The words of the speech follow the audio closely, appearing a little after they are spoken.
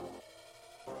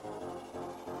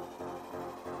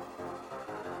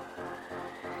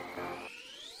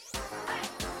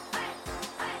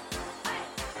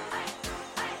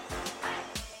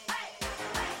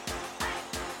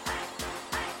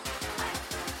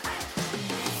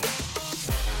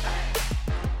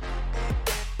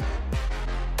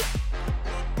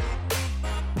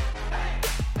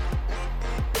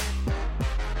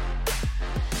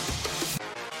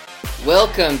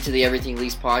Welcome to the Everything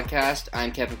Leafs podcast.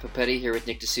 I'm Kevin Papetti here with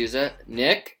Nick D'Souza.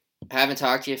 Nick, haven't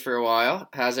talked to you for a while.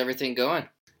 How's everything going?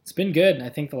 It's been good. I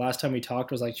think the last time we talked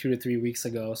was like 2 to 3 weeks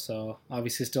ago, so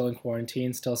obviously still in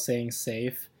quarantine, still staying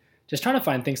safe. Just trying to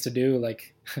find things to do.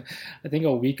 Like, I think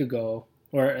a week ago,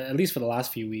 or at least for the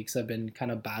last few weeks, I've been kind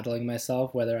of battling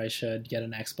myself whether I should get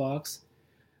an Xbox.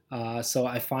 So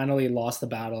I finally lost the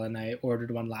battle, and I ordered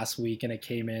one last week, and it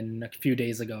came in a few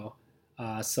days ago.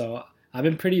 So I've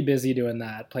been pretty busy doing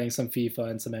that, playing some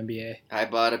FIFA and some NBA. I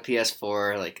bought a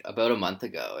PS4 like about a month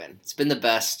ago, and it's been the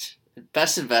best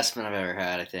investment I've ever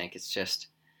had, I think. It's just,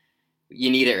 you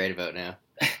need it right about now.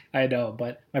 I know,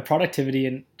 but my productivity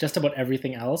and just about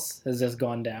everything else has just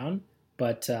gone down.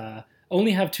 But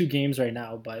only have 2 games right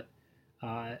now, but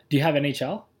do you have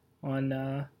NHL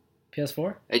on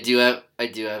PS4? I do have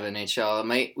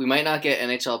NHL. We might not get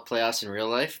NHL playoffs in real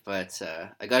life, but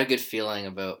I got a good feeling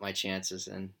about my chances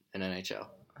in NHL.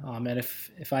 Oh man,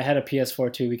 if I had a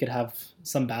PS4 too, we could have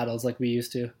some battles like we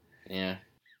used to. Yeah.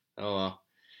 Oh well.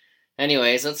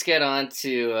 Anyways, let's get on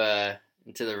to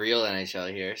into the real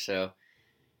NHL here. So,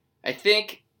 I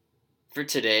think for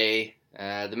today,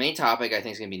 the main topic I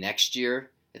think is going to be next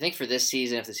year. I think for this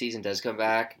season, if the season does come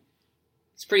back,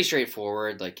 it's pretty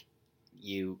straightforward. Like,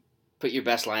 you put your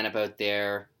best lineup out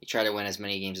there, you try to win as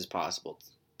many games as possible.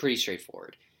 It's pretty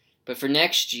straightforward. But for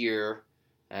next year,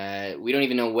 we don't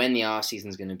even know when the offseason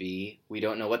is going to be. We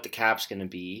don't know what the cap's going to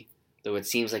be, though it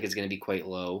seems like it's going to be quite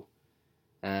low.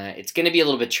 It's going to be a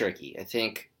little bit tricky.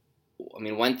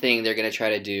 One thing they're going to try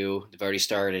to do, they've already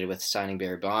started with signing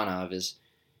Barabanov, is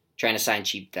trying to sign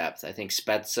cheap depth. I think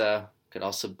Spezza could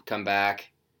also come back,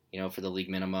 for the league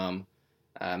minimum.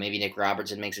 Maybe Nick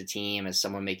Robertson makes a team as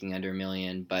someone making under $1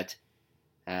 million, but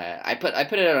I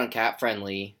put it out on Cap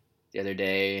Friendly the other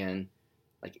day, and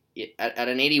like at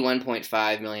an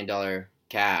 $81.5 million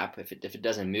cap, if it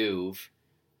doesn't move,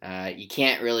 you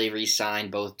can't really re-sign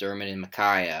both Dermott and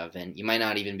Mikheyev, and you might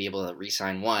not even be able to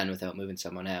re-sign one without moving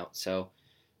someone out. So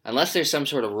unless there's some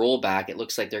sort of rollback, it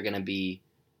looks like they're going to be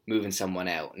moving someone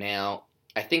out. Now,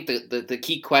 I think the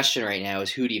key question right now is,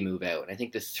 who do you move out? And I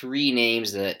think the 3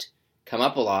 names that come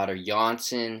up a lot are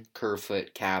Johnsson,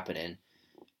 Kerfoot, Kapanen.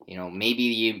 Maybe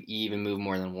you even move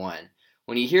more than one.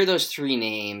 When you hear those 3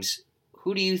 names,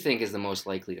 who do you think is the most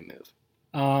likely to move?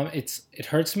 It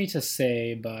hurts me to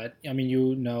say, but if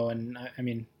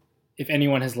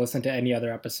anyone has listened to any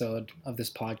other episode of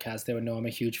this podcast, they would know I'm a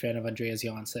huge fan of Andreas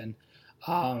Johnsson.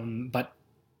 But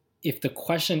if the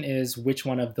question is which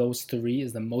one of those 3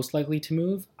 is the most likely to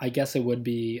move, I guess it would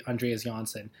be Andreas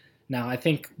Johnsson. Now, I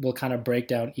think we'll kind of break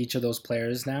down each of those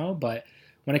players now, but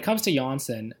when it comes to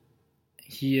Johnsson,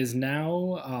 he is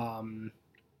now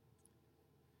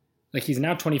he's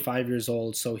now 25 years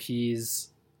old, so he's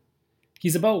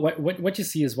about what you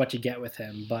see is what you get with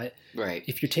him. But right.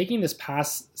 If you're taking this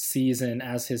past season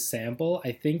as his sample,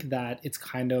 I think that it's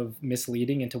kind of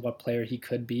misleading into what player he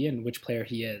could be and which player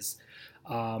he is.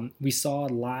 We saw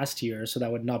last year, so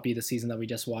that would not be the season that we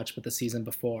just watched, but the season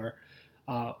before,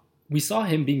 we saw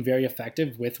him being very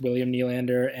effective with William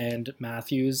Nylander and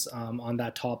Matthews on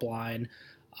that top line.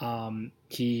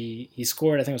 He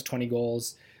scored, I think it was 20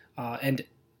 goals. And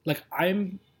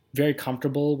I'm very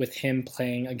comfortable with him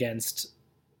playing against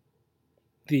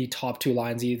the top 2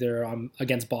 lines, either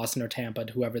against Boston or Tampa,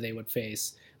 whoever they would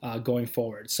face going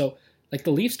forward. So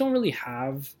the Leafs don't really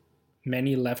have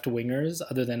many left wingers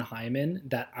other than Hyman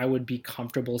that I would be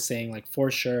comfortable saying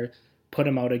for sure put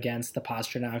him out against the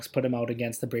Pasternaks, put him out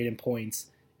against the Braden Points,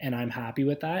 and I'm happy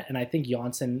with that. And I think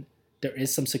Johnsson, there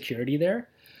is some security there.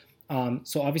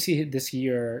 So obviously this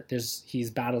year he's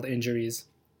battled injuries.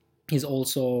 He's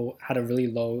also had a really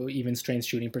low even strength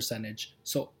shooting percentage.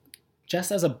 So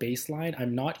just as a baseline,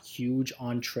 I'm not huge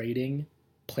on trading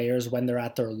players when they're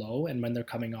at their low and when they're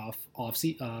coming off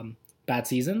bad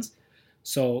seasons.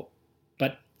 So,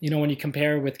 but when you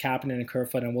compare with Kapanen and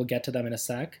Kerfoot, and we'll get to them in a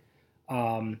sec,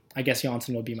 I guess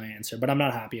Johnsson will be my answer, but I'm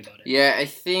not happy about it. Yeah, I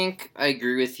think I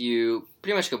agree with you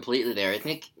pretty much completely there. I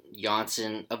think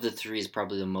Johnsson, of the 3, is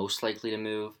probably the most likely to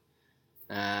move.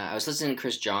 I was listening to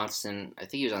Chris Johnson, I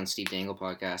think he was on Steve Dangle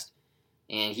podcast,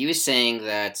 and he was saying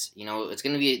that, it's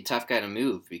going to be a tough guy to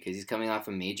move because he's coming off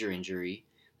a major injury.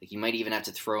 You might even have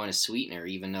to throw in a sweetener,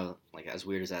 even though, as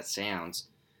weird as that sounds,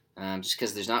 just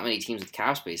because there's not many teams with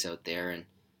cap space out there, and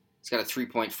he's got a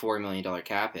 $3.4 million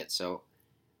cap hit. So,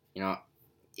 it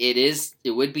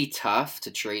would be tough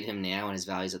to trade him now when his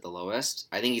value's at the lowest.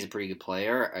 I think he's a pretty good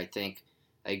player. I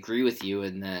agree with you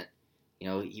in that,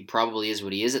 he probably is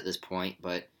what he is at this point.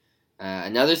 But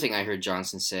another thing I heard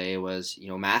Johnsson say was,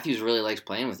 Matthews really likes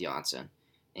playing with Johnsson.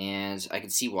 And I can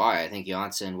see why. I think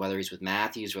Johnsson, whether he's with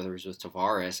Matthews, whether he's with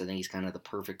Tavares, I think he's kind of the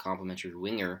perfect complementary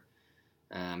winger,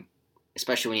 um,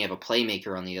 especially when you have a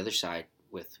playmaker on the other side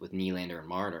with Nylander and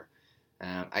Marner.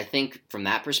 I think from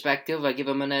that perspective, I give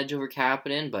him an edge over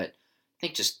Kapanen, but I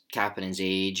think just Kapanen's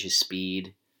age, his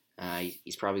speed,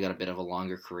 he's probably got a bit of a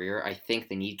longer career. I think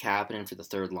they need Kapanen for the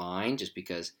third line just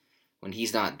because when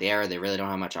he's not there, they really don't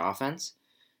have much offense.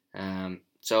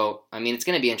 So, I mean, it's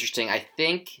going to be interesting. I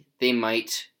think they're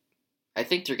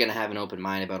going to have an open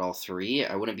mind about all three.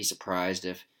 I wouldn't be surprised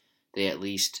if they at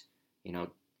least,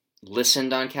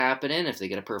 listened on Kapanen. If they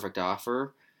get a perfect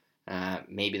offer,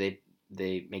 maybe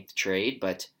they make the trade.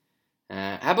 But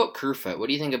how about Kerfoot? What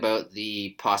do you think about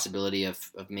the possibility of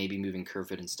maybe moving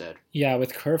Kerfoot instead? Yeah,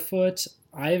 with Kerfoot,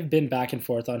 I've been back and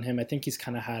forth on him. I think he's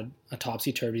kind of had a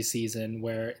topsy-turvy season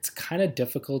where it's kind of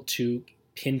difficult to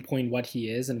pinpoint what he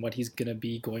is and what he's going to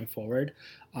be going forward.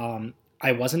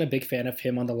 I wasn't a big fan of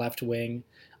him on the left wing.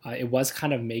 It was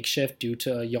kind of makeshift due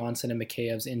to Johnsson and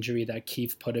Mikheyev's injury that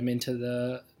Keefe put him into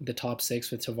the top six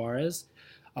with Tavares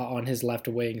on his left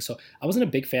wing. So I wasn't a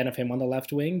big fan of him on the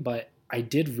left wing, but I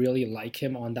did really like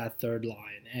him on that third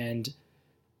line. And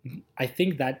I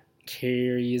think that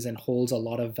carries and holds a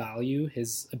lot of value,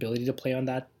 his ability to play on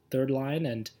that third line.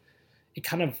 And it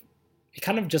kind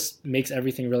of just makes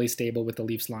everything really stable with the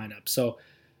Leafs lineup. So,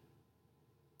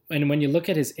 and when you look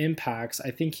at his impacts,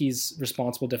 I think he's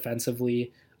responsible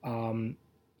defensively.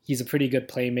 He's a pretty good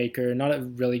playmaker, not a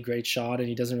really great shot, and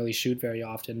he doesn't really shoot very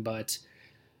often. But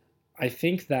I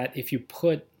think that if you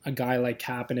put a guy like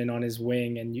Kapanen on his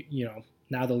wing, and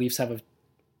now the Leafs have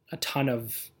a ton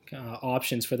of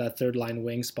options for that third line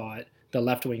wing spot, the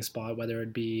left wing spot, whether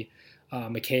it be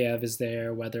Mikheyev is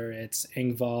there, whether it's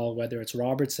Engvall, whether it's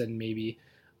Robertson, maybe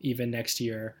even next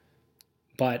year.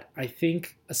 But I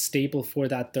think a staple for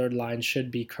that third line should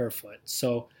be Kerfoot.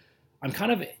 So I'm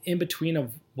kind of in between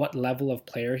of what level of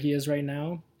player he is right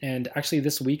now. And actually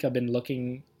this week I've been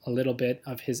looking a little bit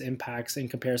of his impacts in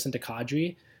comparison to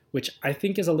Kadri, which I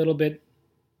think is a little bit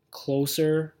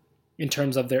closer in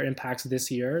terms of their impacts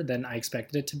this year than I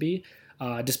expected it to be.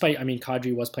 Despite,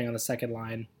 Kadri was playing on the second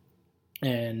line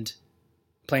and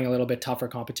playing a little bit tougher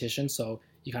competition, so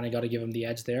you kind of got to give him the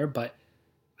edge there. But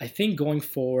I think going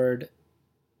forward,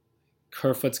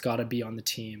 Kerfoot's got to be on the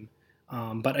team.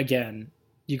 But again,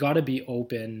 you got to be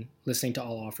open listening to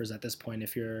all offers at this point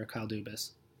if you're Kyle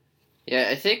Dubas. Yeah,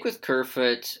 I think with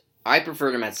Kerfoot, I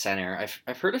preferred him at center.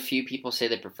 I've heard a few people say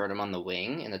they preferred him on the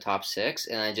wing in the top six,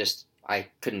 and I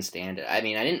couldn't stand it. I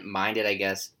mean, I didn't mind it, I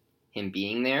guess, him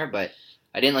being there, but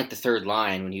I didn't like the third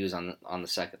line when he was on the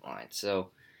second line. So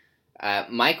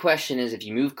my question is, if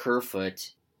you move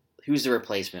Kerfoot, who's the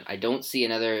replacement? I don't see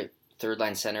another third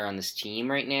line center on this team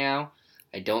right now.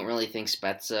 I don't really think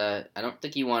Spezza. I don't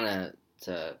think you want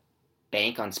to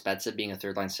bank on Spezza being a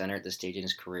third line center at this stage in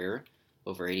his career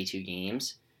over 82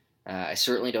 games. I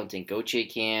certainly don't think Gauthier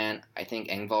can. I think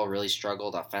Engvall really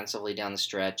struggled offensively down the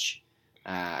stretch.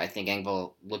 I think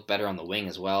Engvall looked better on the wing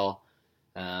as well.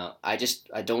 I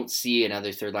don't see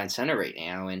another third line center right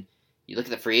now. And you look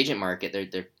at the free agent market;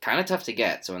 they're kind of tough to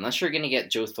get. So unless you're going to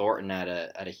get Joe Thornton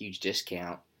at a huge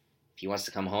discount, if he wants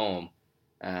to come home,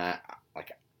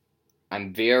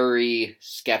 I'm very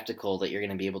skeptical that you're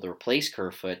going to be able to replace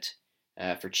Kerfoot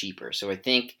for cheaper. So I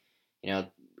think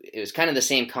it was kind of the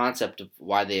same concept of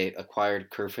why they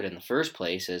acquired Kerfoot in the first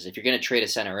place. Is if you're going to trade a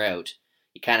center out,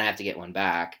 you kind of have to get one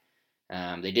back.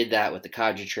 They did that with the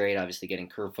Kadri trade, obviously getting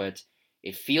Kerfoot.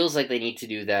 It feels like they need to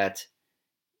do that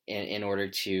in order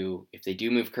to, if they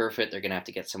do move Kerfoot, they're going to have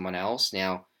to get someone else.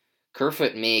 Now,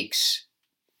 Kerfoot makes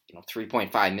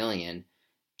 $3.5 million.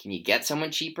 Can you get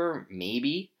someone cheaper?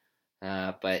 Maybe,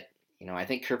 but I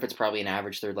think Kerfoot's probably an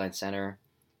average third line center.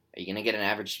 Are you going to get an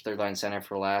average third line center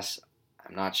for less?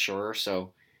 I'm not sure.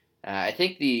 So I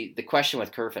think the question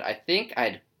with Kerfoot, I think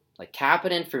I'd like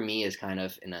Kapanen for me is kind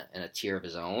of in a tier of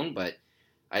his own, but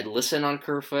I'd listen on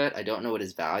Kerfoot. I don't know what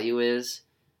his value is,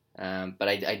 but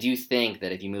I do think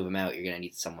that if you move him out, you're going to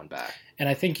need someone back. And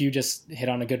I think you just hit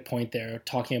on a good point there,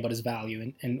 talking about his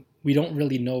value, and we don't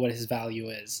really know what his value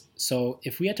is. So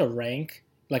if we had to rank,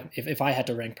 like if I had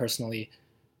to rank personally,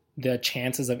 the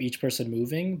chances of each person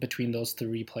moving between those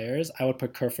three players, I would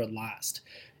put Kerfoot last.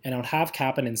 And I would have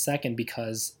Kapanen second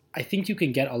because I think you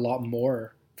can get a lot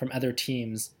more from other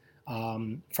teams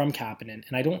from Kapanen.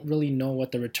 And I don't really know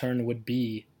what the return would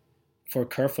be for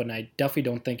Kerfoot. And I definitely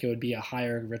don't think it would be a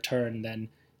higher return than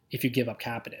if you give up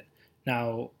Kapanen.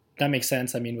 Now, that makes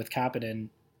sense. I mean, with Kapanen,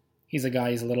 he's a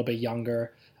guy, he's a little bit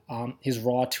younger. His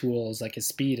raw tools, like his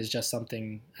speed, is just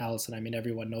something else. And I mean,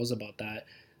 everyone knows about that.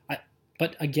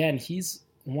 But again, he's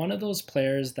one of those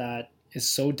players that is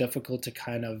so difficult to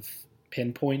kind of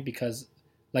pinpoint because,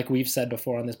 like we've said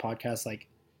before on this podcast, like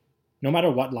no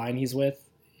matter what line he's with,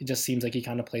 it just seems like he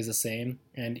kind of plays the same,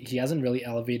 and he hasn't really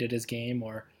elevated his game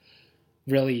or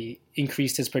really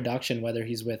increased his production, whether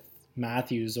he's with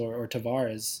Matthews or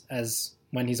Tavares, as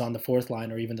when he's on the fourth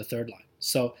line or even the third line.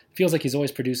 So it feels like he's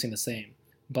always producing the same.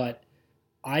 But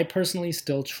I personally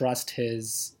still trust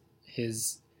his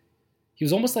he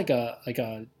was almost like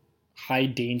a high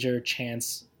danger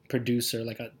chance producer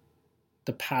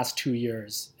the past 2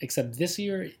 years, except this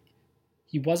year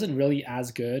he wasn't really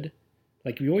as good.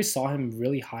 Like we always saw him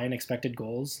really high in expected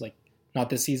goals, like not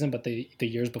this season, but the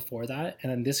years before that.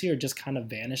 And then this year just kind of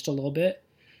vanished a little bit.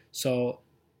 So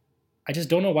I just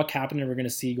don't know what Kapanen we're going to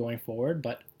see going forward,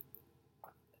 but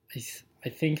I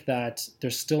think that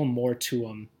there's still more to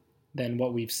him than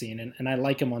what we've seen. And I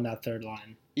like him on that third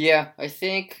line. Yeah, I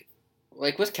think,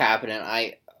 like with Kapanen,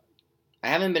 I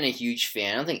haven't been a huge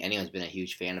fan. I don't think anyone's been a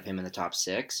huge fan of him in the top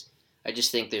six. I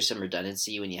just think there's some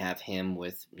redundancy when you have him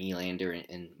with Nylander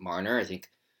and Marner. I think,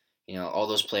 all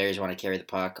those players want to carry the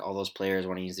puck. All those players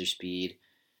want to use their speed.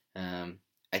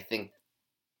 I think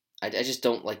I just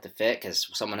don't like the fit because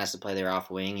someone has to play their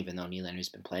off wing, even though Nylander's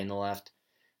been playing the left.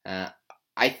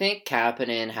 I think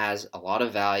Kapanen has a lot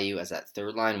of value as that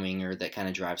third line winger that kind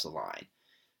of drives the line.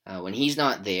 When he's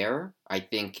not there, I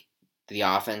think the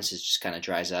offense is just kind of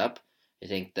dries up. I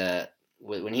think that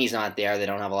when he's not there, they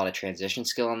don't have a lot of transition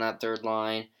skill on that third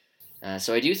line.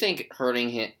 So I do think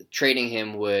trading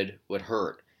him would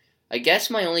hurt. I guess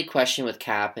my only question with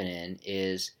Kapanen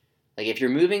is, like, if you're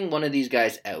moving one of these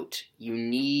guys out,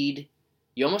 you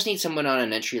almost need someone on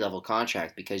an entry-level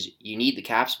contract because you need the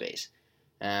cap space.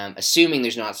 Assuming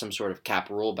there's not some sort of cap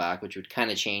rollback, which would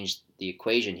kind of change the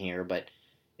equation here. But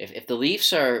if the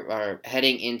Leafs are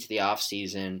heading into the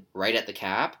offseason right at the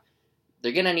cap,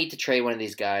 they're going to need to trade one of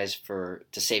these guys to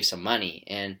save some money.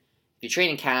 And if you're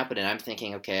trading Kapanen, I'm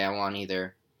thinking, okay, I want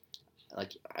either,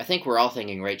 I think we're all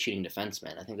thinking right shooting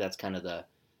defenseman. I think that's kind of the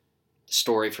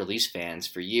story for Leafs fans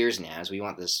for years now, is we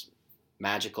want this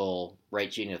magical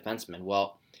right shooting defenseman.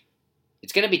 Well,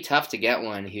 it's going to be tough to get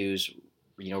one who's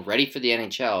ready for the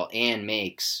NHL and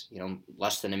makes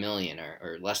less than $1 million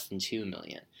or less than $2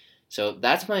 million. So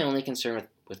that's my only concern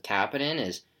with Kapanen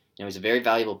is he's a very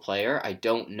valuable player. I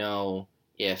don't know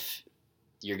if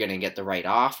you're going to get the right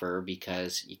offer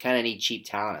because you kind of need cheap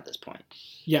talent at this point.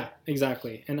 Yeah,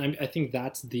 exactly. And I think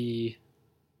that's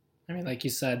like you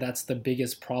said, that's the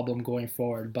biggest problem going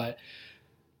forward. But,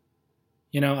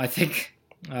 I think,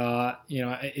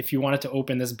 if you wanted to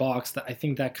open this box, I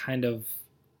think that kind of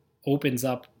opens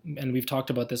up, and we've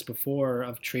talked about this before,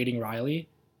 of trading Rielly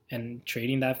and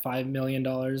trading that $5 million.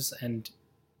 And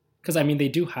because, they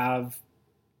do have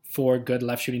 4 good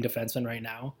left shooting defensemen right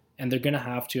now, and they're going to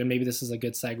have to, and maybe this is a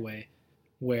good segue,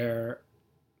 where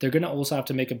they're going to also have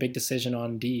to make a big decision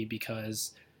on D,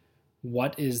 because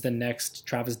what is the next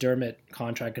Travis Dermott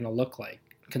contract going to look like?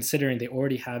 Considering they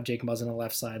already have Jake Muzzin on the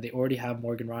left side, they already have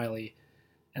Morgan Rielly,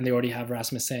 and they already have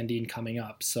Rasmus Sandin coming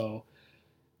up. So,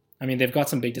 they've got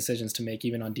some big decisions to make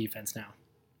even on defense now.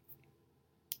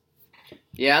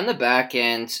 Yeah, on the back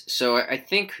end, so I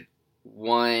think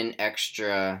one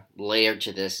extra layer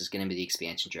to this is going to be the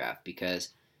expansion draft, because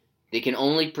they can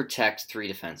only protect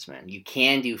 3 defensemen. You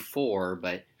can do 4,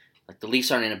 but the Leafs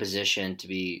aren't in a position to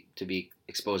be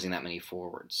exposing that many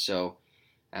forwards. So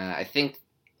I think,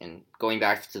 and going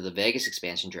back to the Vegas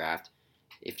expansion draft,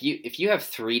 if you have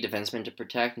 3 defensemen to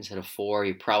protect instead of 4,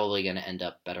 you're probably going to end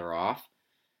up better off.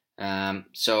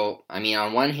 So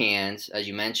on one hand, as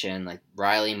you mentioned, like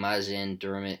Rielly, Muzzin,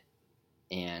 Dermott,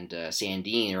 and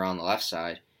Sandin are on the left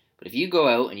side. But if you go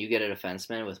out and you get a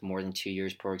defenseman with more than 2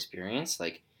 years pro experience,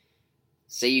 like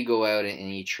say you go out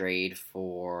and you trade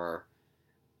for,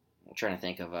 I'm trying to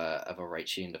think of a right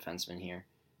shooting defenseman here.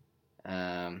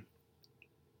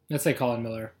 Let's say Colin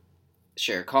Miller.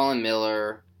 Sure, Colin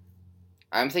Miller.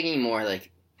 I'm thinking more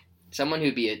like someone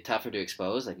who'd be tougher to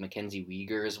expose, like Mackenzie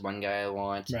Weegar is one guy I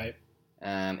want. Right.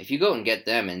 If you go and get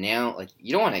them, and now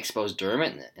you don't want to expose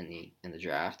Dermott in the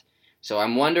draft. So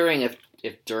I'm wondering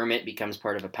if Dermott becomes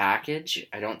part of a package.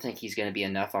 I don't think he's going to be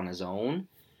enough on his own.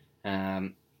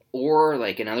 Or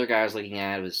another guy I was looking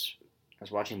at I was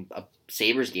watching a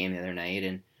Sabres game the other night,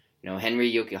 and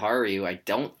Henry Jokiharju, I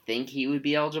don't think he would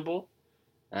be eligible.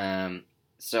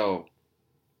 So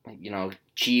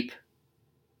cheap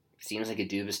seems like a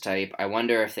Dubas type. I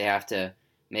wonder if they have to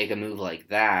make a move like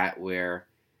that where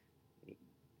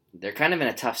they're kind of in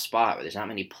a tough spot where there's not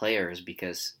many players,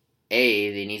 because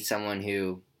A, they need someone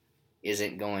who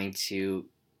isn't going to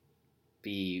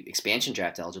be expansion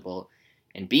draft eligible,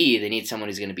 and B, they need someone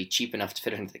who's going to be cheap enough to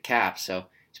fit into the cap. So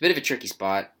it's a bit of a tricky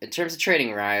spot. In terms of trading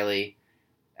Rielly,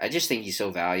 I just think he's so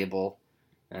valuable.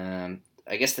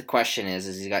 I guess the question is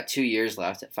he's got 2 years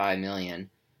left at $5 million.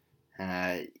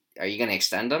 Are you going to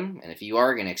extend him? And if you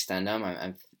are going to extend him,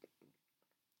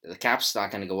 the cap's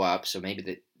not going to go up, so maybe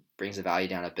that brings the value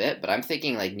down a bit. But I'm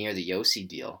thinking like near the Yossi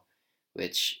deal,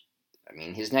 which, I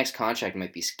mean, his next contract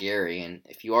might be scary. And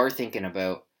if you are thinking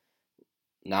about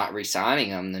not re-signing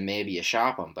him, then maybe you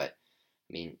shop him. But,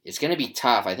 I mean, it's going to be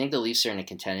tough. I think the Leafs are in a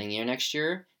contending year next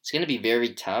year. It's going to be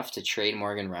very tough to trade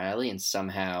Morgan Rielly and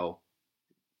somehow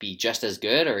be just as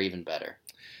good or even better.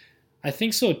 I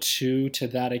think so too, to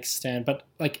that extent. But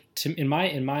like in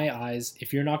my eyes,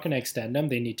 if you're not going to extend them,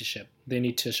 they need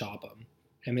to shop him,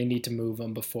 and they need to move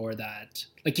him before that.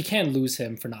 Like, you can't lose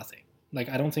him for nothing. Like,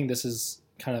 I don't think this is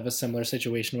kind of a similar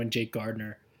situation when Jake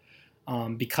Gardiner,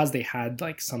 because they had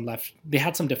like they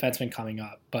had some defensemen coming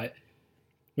up, but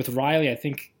with Rielly, I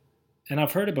think, and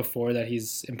I've heard it before that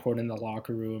he's important in the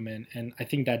locker room, and I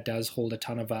think that does hold a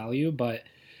ton of value, but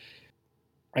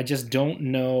I just don't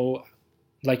know,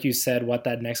 like you said, what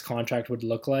that next contract would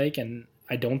look like, and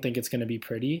I don't think it's going to be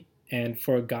pretty. And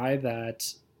for a guy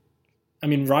that, I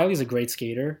mean, Rielly's a great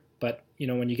skater, but, you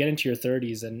know, when you get into your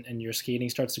 30s and your skating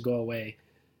starts to go away,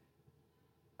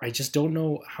 I just don't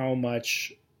know how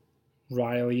much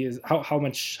Rielly is,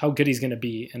 how good he's going to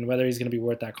be, and whether he's going to be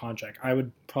worth that contract. I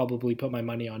would probably put my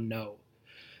money on no.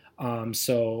 And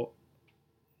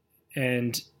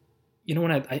you know,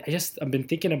 when I've been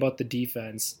thinking about the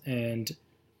defense, and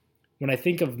when I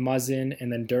think of Muzzin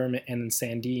and then Dermott and then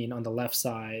Sandin on the left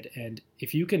side, and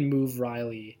if you can move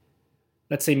Rielly,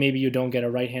 let's say maybe you don't get a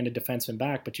right-handed defenseman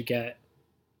back, but you get,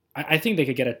 I think they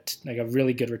could get a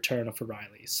really good return for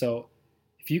Rielly. So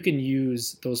if you can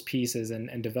use those pieces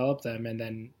and develop them, and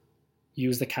then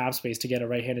use the cap space to get a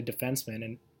right-handed defenseman,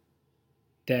 and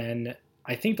then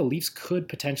I think the Leafs could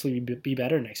potentially be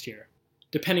better next year,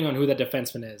 depending on who that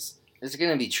defenseman is. It's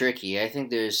going to be tricky. I think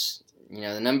there's, you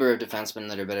know, the number of defensemen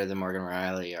that are better than Morgan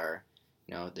Rielly are,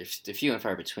 you know, they're few and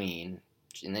far between.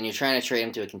 And then you're trying to trade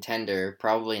him to a contender,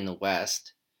 probably in the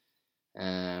West, or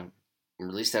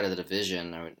at least out of the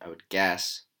division, I would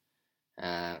guess.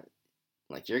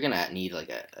 Like, you're going to need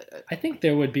like I think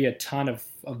there would be a ton of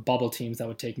bubble teams that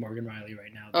would take Morgan Rielly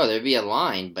right now. Oh, there'd be a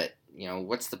line, but, you know,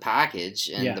 what's the package?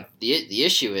 And the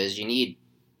issue is you need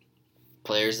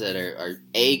players that are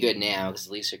A, good now because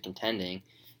the Leafs are contending,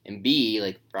 and B,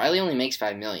 like, Rielly only makes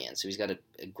 $5 million, so he's got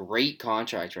a great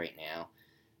contract right now.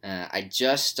 I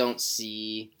just don't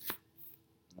see,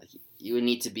 like, you would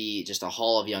need to be just a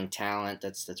haul of young talent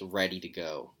that's ready to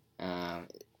go.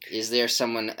 Is there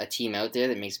a team out there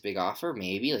that makes a big offer?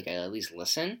 Maybe, like, I at least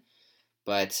listen,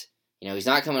 but, you know, he's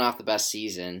not coming off the best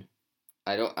season.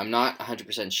 I'm not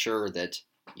 100% sure that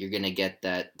you're going to get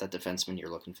that defenseman you're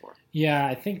looking for. Yeah,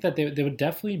 I think that there would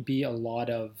definitely be a lot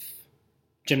of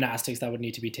gymnastics that would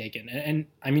need to be taken. And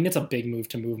I mean, it's a big move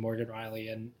to move Morgan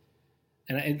Rielly. And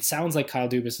it sounds like Kyle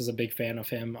Dubas is a big fan of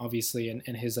him, obviously,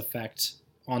 and his effect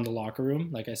on the locker room,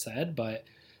 like I said. But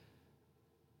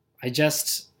I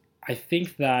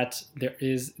think that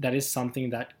that is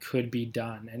something that could be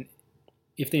done. And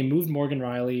if they moved Morgan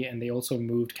Rielly and they also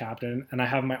moved captain, and I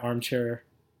have my armchair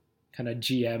kind of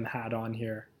GM hat on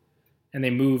here, and they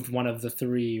moved one of the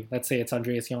three, let's say it's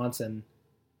Andreas Johnsson,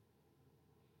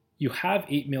 you have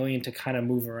 $8 million to kind of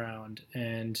move around.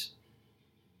 And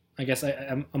I guess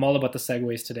I'm all about the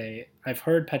segues today. I've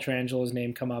heard Pietrangelo's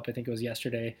name come up. I think it was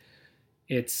yesterday.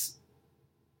 I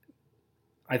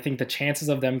think the chances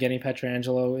of them getting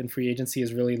Pietrangelo in free agency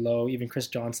is really low. Even Chris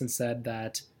Johnson said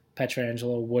that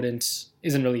Pietrangelo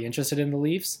isn't really interested in the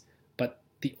Leafs. But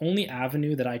the only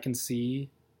avenue that I can see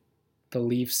the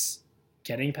Leafs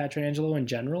getting Pietrangelo in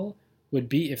general would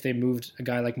be if they moved a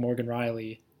guy like Morgan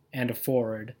Rielly and a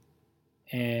forward,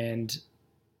 and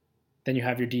then you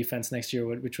have your defense next year,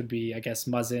 which would be, I guess,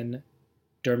 Muzzin,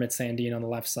 Dermott, Sandin on the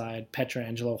left side,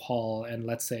 Pietrangelo, Hall, and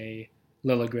let's say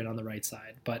Liljegren on the right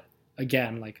side. But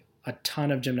again, like, a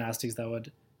ton of gymnastics that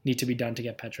would need to be done to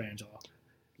get Pietrangelo.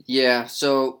 Yeah,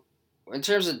 so in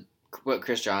terms of what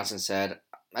Chris Johnson said,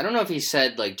 I don't know if he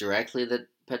said, like, directly that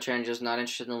Pietrangelo's not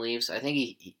interested in the Leafs. I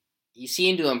think he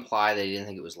seemed to imply that he didn't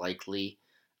think it was likely.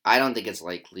 I don't think it's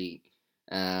likely.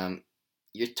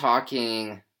 You're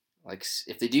talking, like,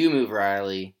 if they do move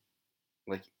Rielly,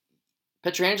 like,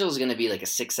 Pietrangelo's going to be like a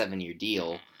 6-7 year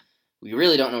deal. We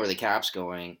really don't know where the cap's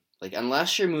going. Like,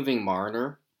 unless you're moving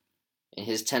Marner in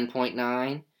his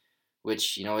 10.9,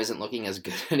 which, you know, isn't looking as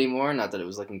good anymore. Not that it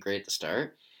was looking great at the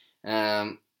start.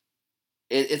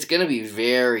 It's going to be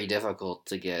very difficult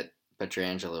to get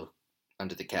Pietrangelo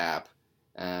under the cap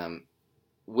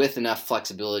with enough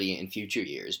flexibility in future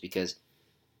years, because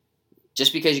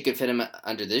just because you could fit him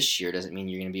under this year doesn't mean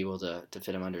you're going to be able to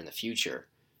fit him under in the future.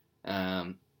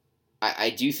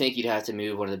 I do think you'd have to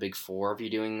move one of the big four if you're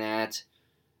doing that.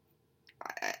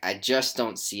 I just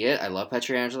don't see it. I love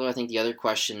Pietrangelo. I think the other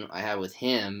question I have with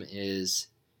him is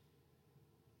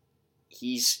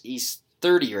he's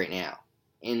 30 right now.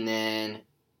 And then,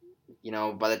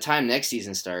 by the time next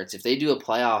season starts, if they do a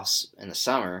playoffs in the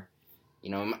summer,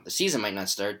 the season might not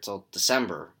start till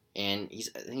December. And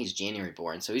I think he's January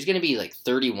born. So he's going to be like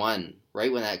 31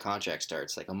 right when that contract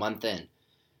starts, like a month in.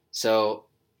 So,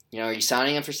 are you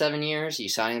signing him for 7 years? Are you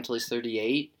signing him until he's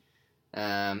 38?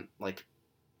 I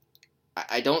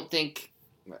don't think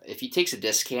if he takes a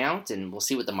discount, and we'll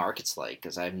see what the market's like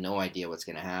because I have no idea what's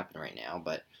going to happen right now.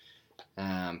 But,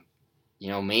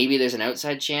 maybe there's an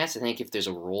outside chance. I think if there's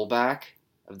a rollback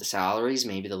of the salaries,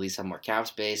 maybe the Leafs have more cap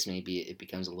space. Maybe it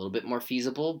becomes a little bit more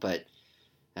feasible. But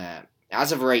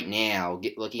as of right now,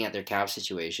 looking at their cap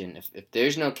situation, if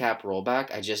there's no cap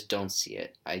rollback, I just don't see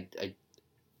it. I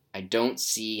don't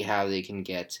see how they can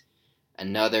get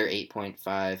another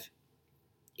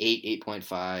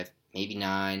 8.5, maybe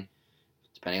 9,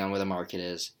 depending on where the market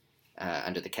is,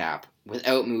 under the cap,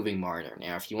 without moving Marner.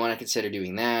 Now, if you want to consider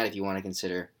doing that, if you want to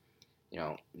consider,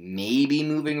 maybe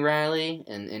moving Rielly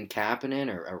and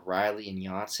Kapanen or Rielly and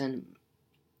Johnsson,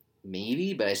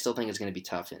 maybe, but I still think it's going to be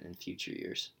tough in future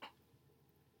years.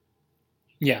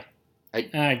 Yeah, I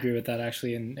agree with that,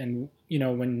 actually. And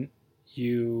when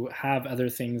you have other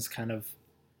things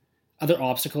other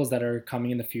obstacles that are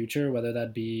coming in the future, whether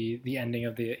that be the ending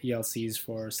of the ELCs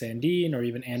for Sandin or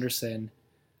even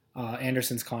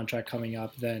Andersen's contract coming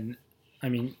up, then,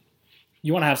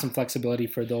 you want to have some flexibility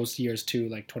for those years too,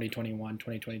 like 2021,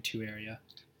 2022 area.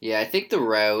 Yeah, I think the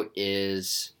route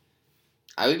is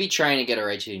I would be trying to get a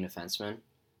right-shooting defenseman.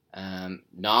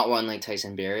 Not one like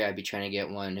Tyson Barrie. I'd be trying to get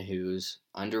one who's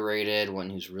underrated, one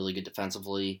who's really good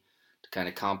defensively to kind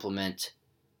of complement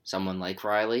someone like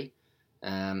Rielly.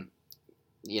 Kapanen's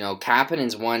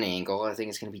one angle. I think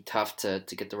it's going to be tough to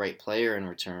get the right player in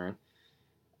return.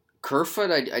 Kerfoot,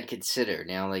 I'd consider.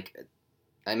 Now, like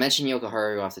I mentioned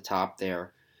Jokiharju off the top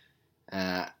there.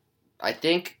 I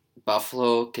think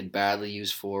Buffalo could badly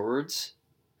use forwards.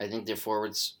 I think their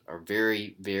forwards are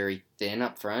very, very thin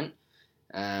up front.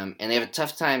 And they have a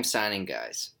tough time signing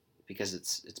guys because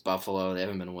it's Buffalo. They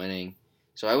haven't been winning.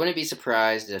 So I wouldn't be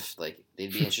surprised if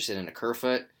they'd be interested in a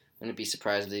Kerfoot. Wouldn't be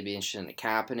surprised if they'd be interested in a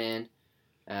Kapanen.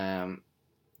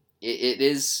 It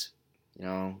is,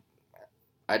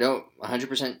 I don't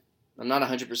 100%. I'm not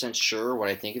 100% sure what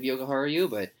I think of Jokiharju,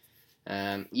 but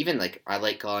even I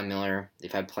like Colin Miller.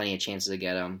 They've had plenty of chances to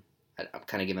get him. I've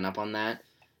kind of given up on that.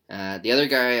 The other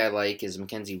guy I like is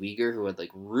Mackenzie Weegar, who had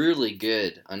really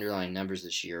good underlying numbers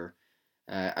this year.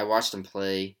 I watched him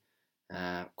play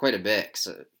quite a bit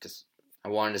because I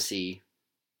wanted to see.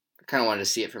 I kind of wanted to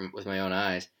see it with my own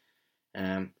eyes.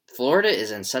 Florida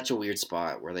is in such a weird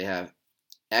spot where they have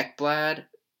Ekblad,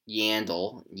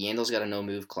 Yandel. Yandel's got a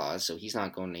no-move clause, so he's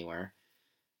not going anywhere.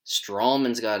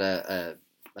 Strawman's got at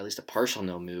least a partial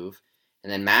no-move.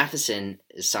 And then Matheson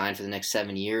is signed for the next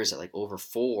 7 years at over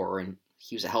 4, and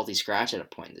he was a healthy scratch at a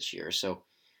point this year. So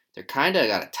they're kind of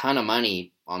got a ton of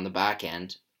money on the back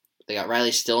end. They got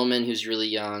Riley Stillman, who's really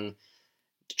young,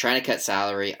 trying to cut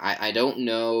salary. I don't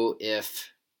know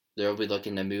if they'll be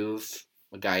looking to move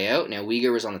a guy out. Now,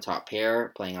 Weegar was on the top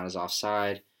pair, playing on his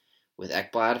offside with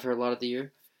Ekblad for a lot of the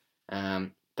year.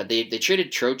 But they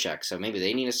traded Trocheck, so maybe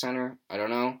they need a center. I don't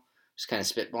know. Just kind of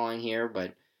spitballing here,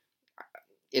 but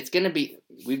it's going to be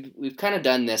we've kind of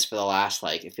done this for the last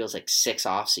it feels like 6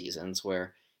 off seasons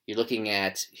where you're looking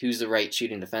at who's the right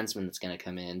shooting defenseman that's going to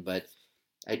come in, but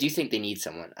I do think they need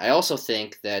someone. I also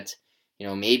think that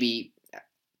maybe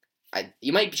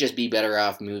you might just be better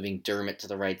off moving Dermott to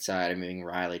the right side or moving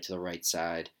Rielly to the right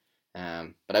side.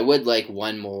 But I would like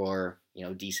one more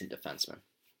decent defenseman.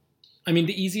 I mean,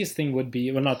 the easiest thing would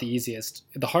be, well, not the easiest,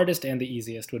 the hardest and the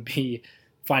easiest would be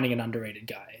finding an underrated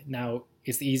guy. Now,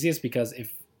 it's the easiest because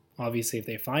if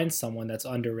they find someone that's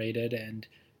underrated and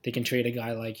they can trade a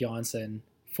guy like Johnsson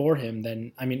for him,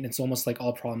 then, it's almost like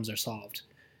all problems are solved.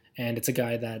 And it's a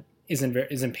guy that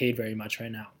isn't paid very much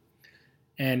right now.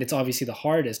 And it's obviously the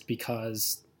hardest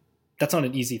because that's not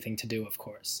an easy thing to do, of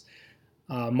course.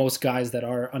 Most guys that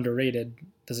are underrated,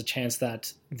 there's a chance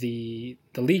that the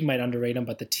league might underrate them,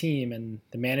 but the team and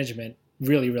the management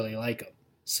really, really like them.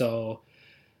 So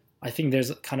I think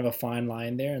there's kind of a fine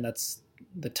line there, and that's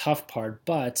the tough part.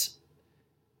 But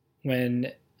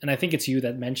and I think it's you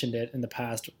that mentioned it in the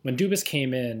past, when Dubas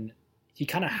came in, he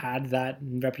kind of had that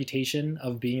reputation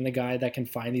of being the guy that can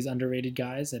find these underrated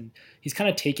guys, and he's kind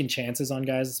of taken chances on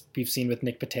guys. We've seen with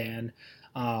Nick Patan,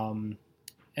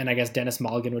 And I guess Dennis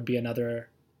Mulligan would be another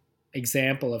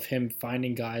example of him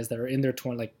finding guys that are in their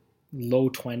low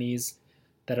 20s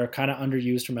that are kind of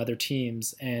underused from other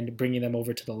teams and bringing them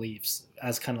over to the Leafs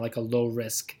as kind of like a low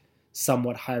risk,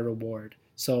 somewhat high reward.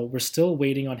 So we're still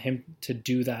waiting on him to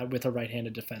do that with a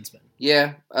right-handed defenseman.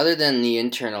 Yeah, other than the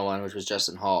internal one, which was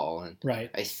Justin Hall. And right.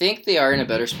 I think they are in a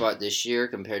better spot this year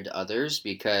compared to others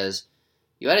because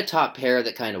you had a top pair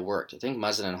that kind of worked. I think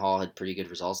Muzzin and Hall had pretty good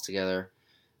results together.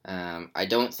 I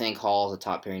don't think Hall is a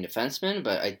top pairing defenseman,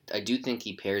 but I do think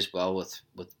he pairs well with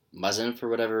Muzzin for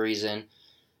whatever reason.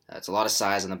 It's a lot of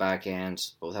size on the back end.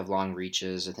 Both have long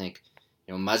reaches. I think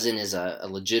Muzzin is a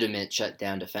legitimate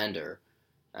shutdown defender.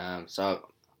 So,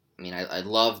 I mean, I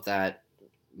love that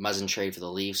Muzzin trade for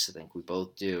the Leafs. I think we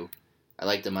both do. I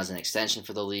like the Muzzin extension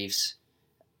for the Leafs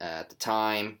at the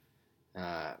time.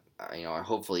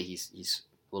 Hopefully he's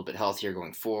a little bit healthier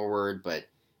going forward, but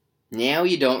now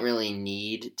you don't really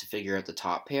need to figure out the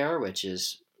top pair, which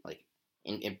is like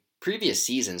in previous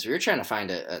seasons, we were trying to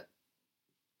find a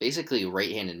basically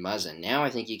right-handed Muzzin. Now I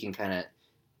think you can kind of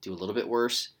do a little bit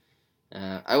worse.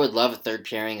 I would love a third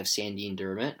pairing of Sandin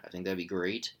Dermott. I think that'd be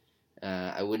great.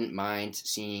 I wouldn't mind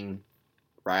seeing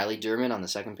Rielly Dermott on the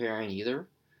second pairing either.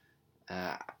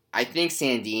 I think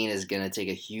Sandin is going to take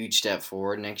a huge step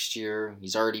forward next year.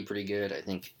 He's already pretty good. I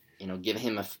think, give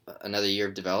him another year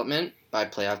of development. By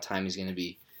playoff time, he's going to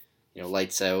be,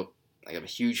 lights out. Like, I'm a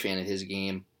huge fan of his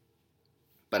game.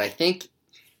 But I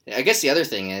guess the other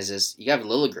thing is you have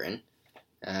Liljegren.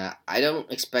 I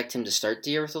don't expect him to start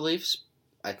the year with the Leafs.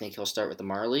 I think he'll start with the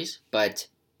Marlies. But,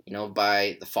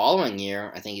 by the following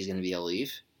year, I think he's going to be a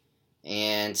Leaf.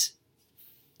 And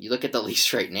you look at the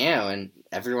Leafs right now, and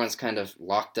everyone's kind of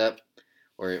locked up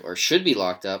or should be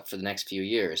locked up for the next few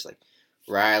years. Like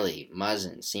Rielly,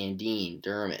 Muzzin, Sandin,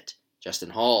 Dermott,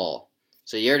 Justin Hall.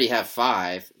 So you already have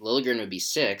 5. Liljegren would be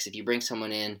 6. If you bring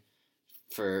someone in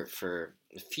for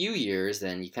a few years,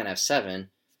 then you kind of have 7.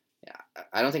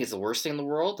 I don't think it's the worst thing in the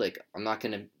world. Like, I'm not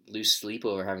going to lose sleep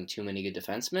over having too many good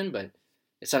defensemen, but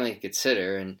it's something to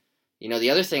consider. And,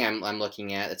 the other thing I'm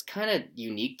looking at that's kind of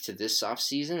unique to this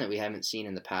offseason that we haven't seen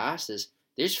in the past is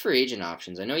there's free agent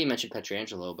options. I know you mentioned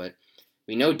Pietrangelo, but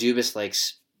we know Dubas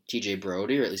likes TJ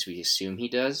Brodie, or at least we assume he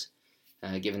does,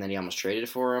 given that he almost traded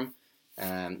for him.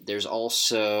 There's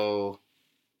also,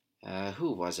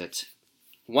 who was it?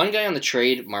 One guy on the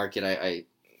trade market I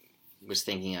was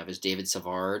thinking of is David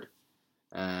Savard.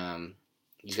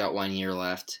 He's got 1 year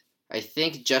left. I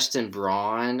think Justin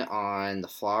Braun on the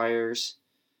Flyers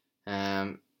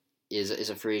is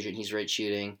a free agent. He's right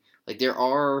shooting. Like, there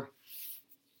are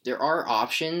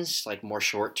options, like more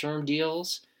short-term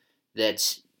deals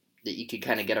that you could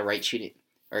kind of get a right shooting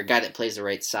or a guy that plays the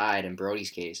right side in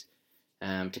Brodie's case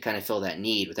to kind of fill that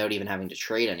need without even having to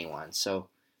trade anyone. So,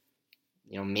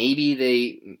 maybe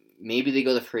they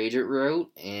go the free agent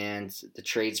route and the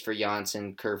trades for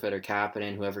Johnsson, Kerfoot, or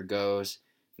Kapanen, whoever goes,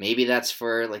 maybe that's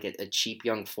for like a cheap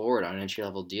young forward on an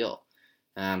entry-level deal.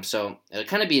 So it'll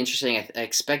kind of be interesting. I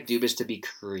expect Dubas to be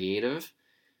creative.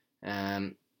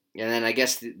 And then I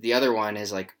guess the other one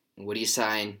is like, what do you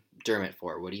sign Dermott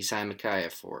for? What do you sign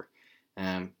Mikheyev for?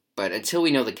 But until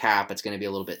we know the cap, it's going to be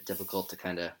a little bit difficult to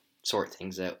kind of sort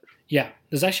things out. Yeah,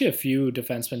 there's actually a few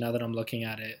defensemen now that I'm looking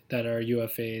at it that are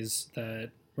UFAs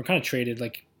that were kind of traded.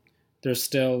 Like, there's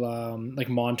still like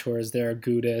Montour is there,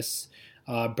 Gudis,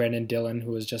 Brendan Dillon,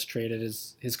 who was just traded.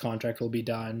 His contract will be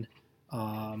done.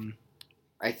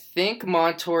 I think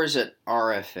Montour's at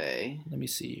RFA. Let me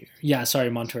see here. Yeah,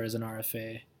 sorry, Montour is an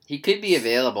RFA. He could be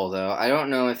available, though. I don't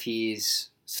know if he's...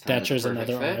 Stetcher's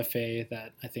another RFA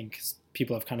that I think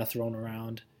people have kind of thrown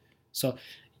around. So,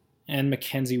 and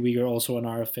Mackenzie Weegar also an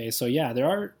RFA. So, yeah, there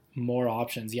are more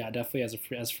options. Yeah,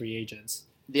 definitely as free agents.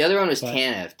 The other one was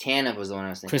Tanev. Tanev was the one I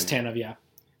was thinking Chris Tanev, yeah.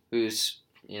 Who's,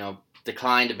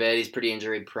 declined a bit. He's pretty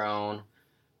injury prone.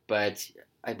 But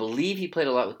I believe he played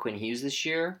a lot with Quinn Hughes this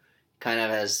year. Kind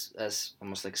of as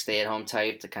almost like stay-at-home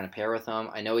type to kind of pair with him.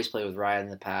 I know he's played with Ryan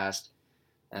in the past.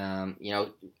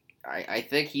 I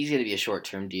think he's going to be a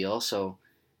short-term deal. So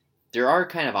there are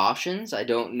kind of options. I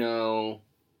don't know.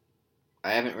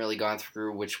 I haven't really gone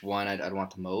through which one I'd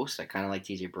want the most. I kind of like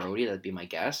TJ Brodie. That'd be my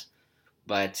guess.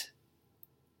 But,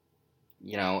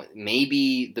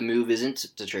 maybe the move isn't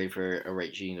to trade for a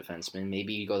right-shooting defenseman.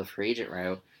 Maybe you go the free agent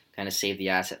route, kind of save the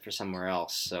asset for somewhere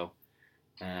else. So,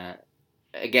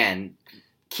 again,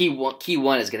 key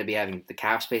one is going to be having the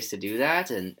cap space to do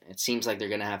that, and it seems like they're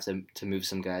going to have to move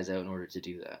some guys out in order to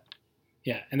do that.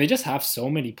 Yeah, and they just have so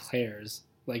many players.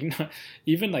 Like,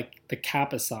 even like the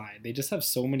cap aside, they just have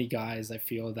so many guys I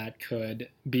feel that could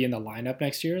be in the lineup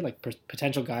next year, like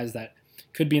potential guys that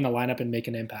could be in the lineup and make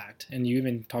an impact. And you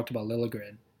even talked about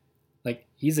Liljegren. Like,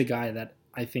 he's a guy that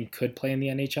I think could play in the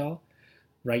NHL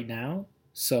right now.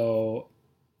 So,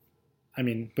 I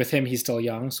mean, with him, he's still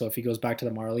young. So if he goes back to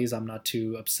the Marlies, I'm not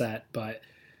too upset. But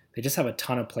they just have a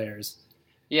ton of players.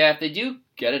 Yeah, if they do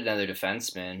get another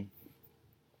defenseman,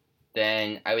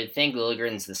 then I would think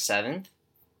Liljegren's the 7th.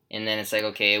 And then it's like,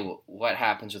 okay, what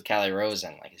happens with Calle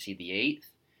Rosen? Like, is he the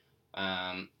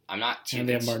 8th? I'm not too. And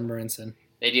they have Martin Marincin.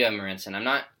 They do have Marincin. I'm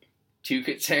not too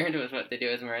concerned with what they do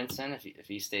with Marincin if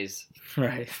he stays.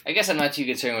 Right. I guess I'm not too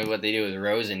concerned with what they do with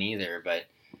Rosen either, but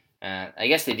I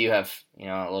guess they do have a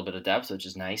little bit of depth, which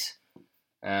is nice.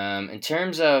 In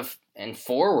terms of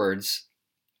forwards,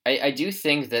 I do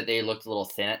think that they looked a little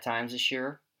thin at times this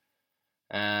year.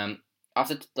 Off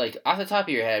the top of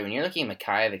your head, when you're looking at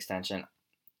Mikheyev extension,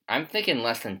 I'm thinking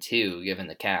less than 2 given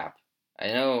the cap.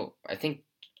 I think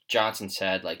Johnsson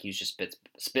said he was just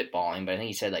spitballing, but I think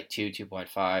he said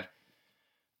 2.5.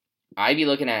 I'd be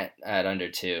looking at under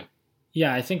 2.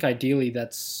 Yeah, I think ideally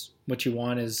that's what you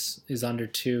want is under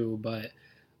 2, but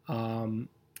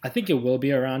I think it will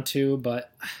be around 2.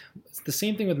 But the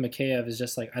same thing with Mikheyev is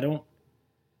just I don't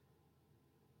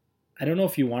know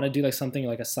if you want to do something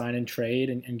like a sign and trade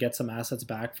and get some assets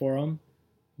back for him,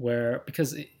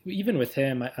 because even with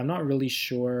him, I'm not really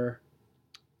sure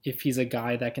if he's a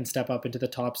guy that can step up into the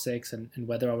top 6 and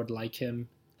whether I would like him.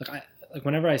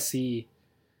 Whenever I see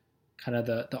kind of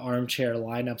the armchair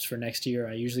lineups for next year,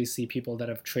 I usually see people that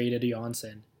have traded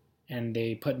Johnsson and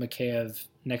they put Mikheyev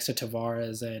next to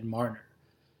Tavares and Marner.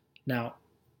 Now,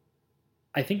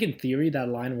 I think in theory that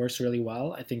line works really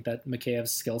well. I think that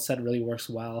Mikheyev's skill set really works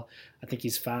well. I think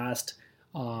he's fast.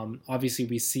 Obviously,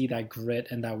 we see that grit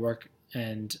and that work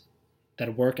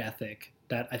ethic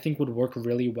that I think would work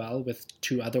really well with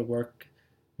 2 other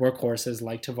workhorses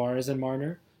like Tavares and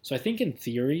Marner. So I think in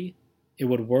theory it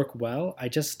would work well. I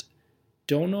just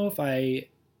don't know if I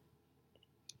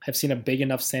have seen a big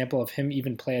enough sample of him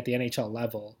even play at the NHL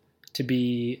level to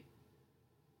be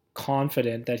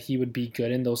confident that he would be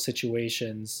good in those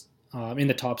situations in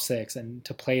the top 6 and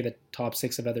to play the top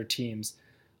 6 of other teams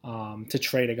to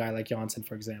trade a guy like Johnsson,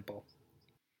 for example.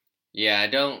 Yeah,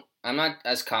 I'm not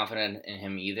as confident in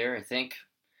him either. I think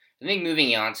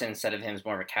moving Johnsson instead of him is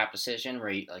more of a cap decision where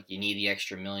you need the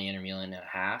extra $1 million or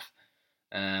 $1.5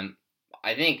 million.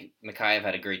 I think Mikheyev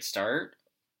had a great start.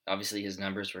 Obviously, his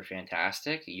numbers were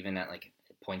fantastic, even at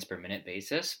points per minute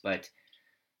basis. But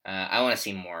I want to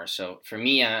see more. So for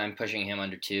me, I'm pushing him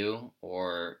under 2,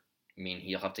 or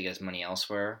he'll have to get his money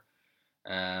elsewhere.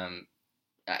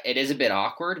 It is a bit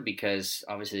awkward because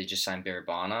obviously they just signed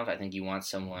Barabanov. I think you want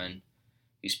someone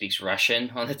who speaks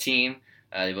Russian on the team.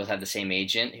 They both have the same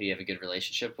agent who you have a good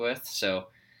relationship with. So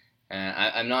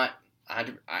I'm not.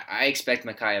 I expect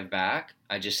Mikheyev back.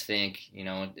 I just think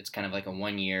it's kind of like a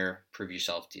 1-year prove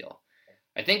yourself deal.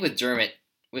 I think with Dermott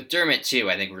too,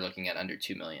 I think we're looking at under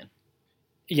 $2 million.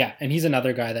 Yeah, and he's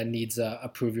another guy that needs a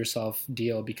prove yourself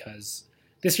deal because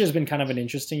this year's been kind of an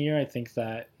interesting year. I think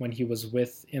that when he was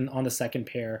on the second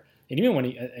pair, and even when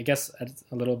I guess at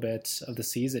a little bit of the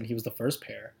season, he was the first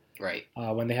pair. Right.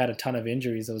 When they had a ton of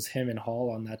injuries, it was him and Hall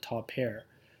on that top pair.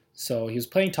 So he was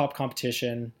playing top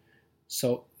competition.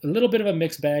 So a little bit of a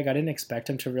mixed bag. I didn't expect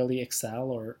him to really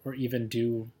excel or even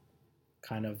do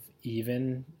kind of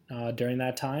even during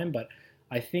that time. But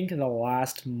I think the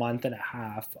last month and a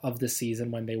half of the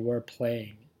season when they were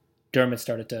playing, Dermott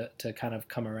started to kind of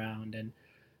come around. And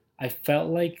I felt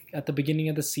like at the beginning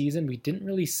of the season, we didn't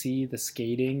really see the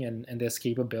skating and the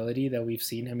escapability that we've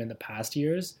seen him in the past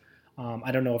years.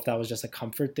 I don't know if that was just a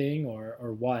comfort thing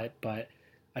or what, but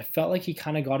I felt like he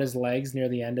kind of got his legs near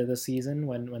the end of the season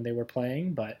when they were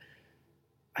playing. But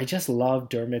I just love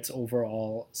Dermott's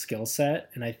overall skill set,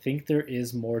 and I think there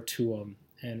is more to him.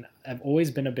 And I've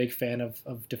always been a big fan of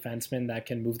defensemen that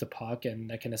can move the puck and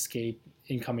that can escape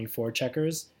incoming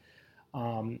forecheckers,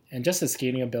 and just his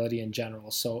skating ability in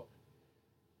general. So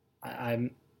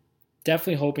I'm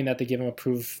definitely hoping that they give him a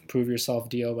prove yourself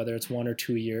deal, whether it's 1 or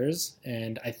 2 years.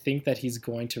 And I think that he's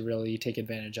going to really take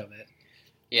advantage of it.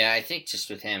 Yeah, I think just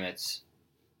with him, it's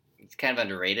kind of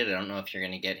underrated. I don't know if you're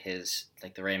going to get his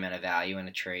the right amount of value in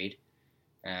a trade.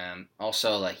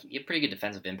 Also, he had pretty good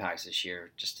defensive impacts this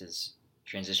year. Just his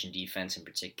transition defense in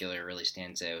particular really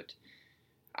stands out.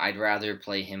 I'd rather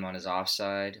play him on his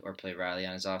offside or play Rielly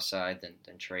on his offside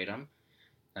than trade him.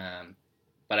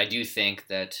 But I do think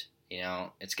that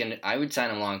I would sign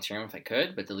him long term if I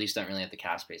could, but the Leafs don't really have the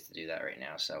cap space to do that right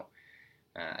now. So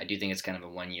I do think it's kind of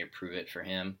a 1-year prove it for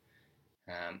him.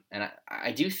 And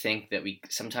I do think that we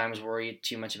sometimes worry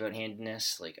too much about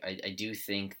handedness. I do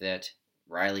think that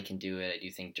Rielly can do it. I do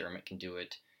think Dermott can do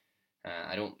it.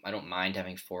 I don't mind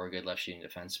having 4 good left shooting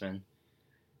defensemen.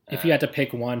 If you had to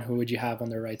pick one, who would you have on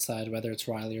the right side, whether it's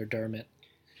Rielly or Dermott?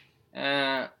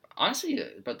 Honestly,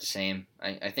 about the same.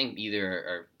 I think either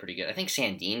are pretty good. I think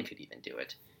Sandin could even do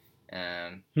it.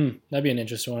 That'd be an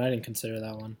interesting one. I didn't consider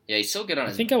that one. Yeah, he's so good on I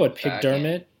his think I would pick backhand.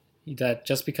 Dermott, that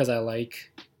just because I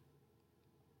like.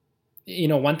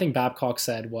 One thing Babcock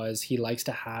said was he likes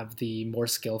to have the more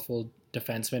skillful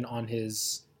defenseman on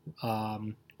his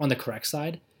on the correct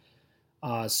side.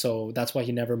 So that's why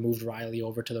he never moved Rielly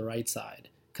over to the right side,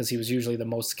 because he was usually the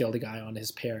most skilled guy on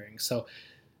his pairing. So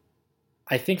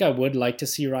I think I would like to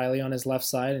see Rielly on his left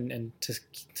side and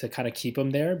to kind of keep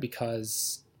him there,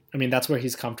 because that's where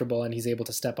he's comfortable and he's able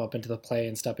to step up into the play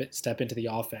and step into the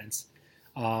offense.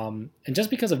 And just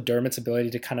because of Dermott's ability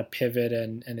to kind of pivot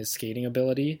and his skating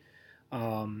ability,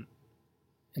 and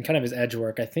kind of his edge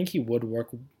work, I think he would work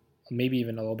maybe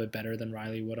even a little bit better than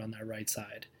Rielly would on that right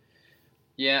side.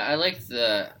 Yeah, I like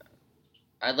the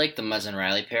Muzzin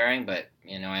Rielly pairing, but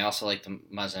I also like the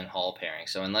Muzzin Hall pairing.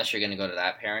 So unless you're going to go to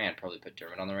that pairing, I'd probably put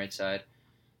Dermott on the right side.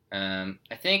 I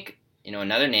think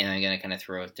another name I'm going to kind of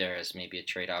throw out there as maybe a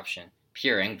trade option,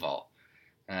 Pierre Engvall.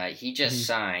 He just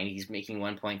signed. He's making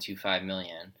 $1.25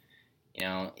 million.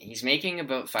 He's making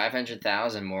about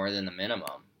 $500,000 more than the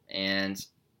minimum, and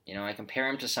I compare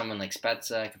him to someone like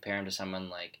Spezza. I compare him to someone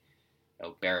like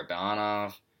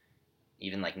Barabanov,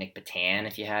 even like Nick Patan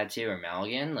if you had to, or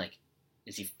Malgin. Like,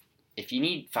 if you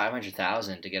need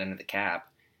 $500,000 to get under the cap,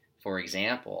 for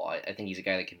example, I think he's a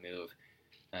guy that can move.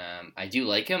 I do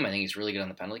like him. I think he's really good on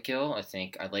the penalty kill.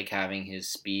 I like having his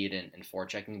speed and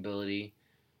forechecking ability.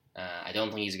 I don't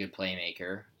think he's a good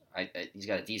playmaker. He's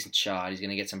got a decent shot. He's going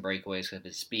to get some breakaways because of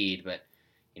his speed, but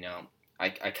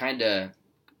I kind of,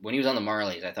 when he was on the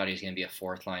Marlies, I thought he was going to be a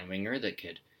fourth line winger that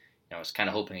could, I was kind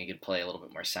of hoping he could play a little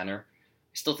bit more center.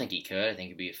 I still think he could. I think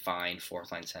he'd be a fine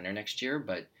fourth line center next year,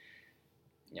 but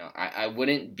I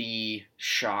wouldn't be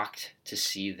shocked to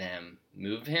see them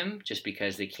move him just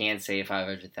because they can save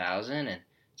 $500,000, and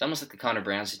it's almost like the Connor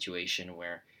Brown situation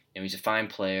where he's a fine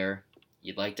player.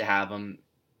 You'd like to have him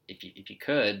if you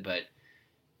could, but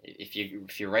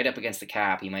if you're right up against the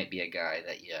cap, he might be a guy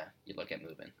that you look at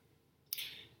moving.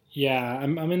 Yeah,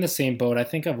 I'm in the same boat. I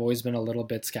think I've always been a little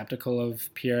bit skeptical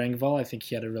of Pierre Engvall. I think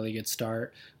he had a really good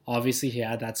start. Obviously, he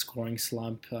had that scoring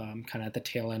slump kind of at the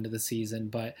tail end of the season,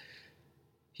 but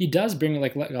he does bring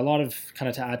like a lot of, kind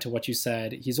of to add to what you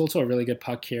said, he's also a really good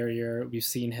puck carrier. We've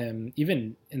seen him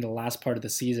even in the last part of the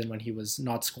season when he was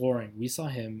not scoring. We saw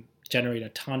him generate a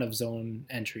ton of zone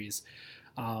entries.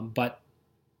 But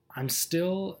I'm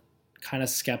still kind of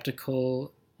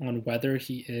skeptical on whether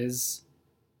he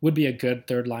would be a good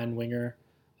third line winger,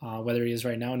 whether he is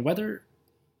right now, and whether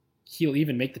he'll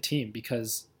even make the team,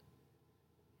 because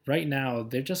right now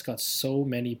they've just got so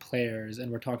many players,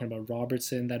 and we're talking about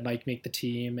Robertson that might make the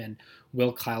team, and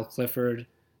will Kyle Clifford,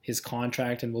 his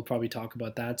contract, and we'll probably talk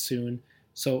about that soon.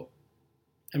 So,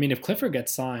 if Clifford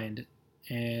gets signed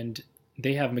and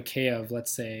they have Mikheyev,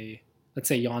 let's say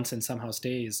Johnsson somehow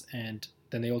stays, and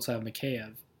then they also have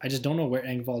Mikheyev, I just don't know where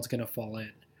Engvall's going to fall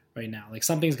in right now. Like,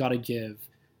 something's got to give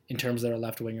in terms of their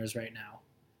left wingers right now.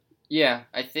 Yeah,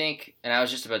 I think, and I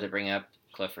was just about to bring up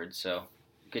Clifford, so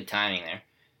good timing there.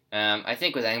 I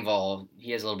think with Engvall,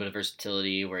 he has a little bit of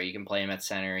versatility where you can play him at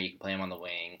center, you can play him on the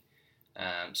wing.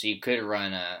 So you could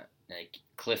run like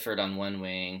Clifford on one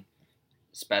wing,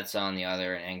 Spezza on the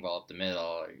other, and Engvall up the middle,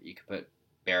 or you could put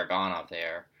Barabanov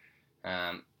there.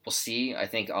 We'll see. I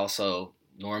think also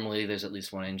normally there's at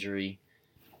least one injury.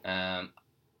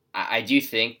 I do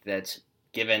think that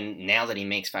given now that he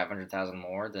makes $500,000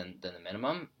 more than the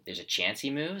minimum, there's a chance he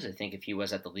moves. I think if he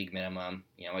was at the league minimum,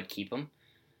 I'd keep him.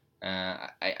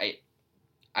 I'd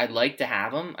like to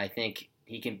have him. I think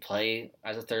he can play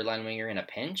as a third line winger in a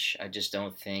pinch. I just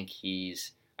don't think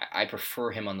I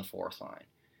prefer him on the fourth line.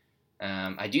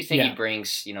 I do think he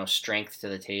brings strength to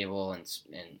the table and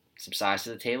some size to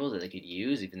the table that they could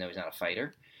use, even though he's not a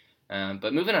fighter.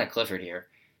 But moving on to Clifford here,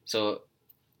 so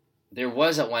there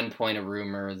was at one point a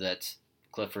rumor that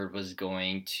Clifford was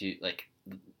going to, like,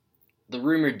 the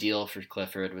rumored deal for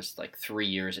Clifford was like 3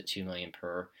 years at $2 million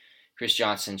per. Chris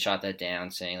Johnson shot that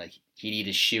down, saying like he'd eat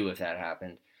his shoe if that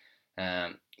happened.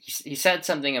 He said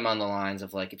something along the lines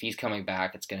of like, if he's coming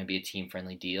back, it's going to be a team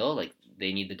friendly deal. Like,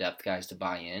 they need the depth guys to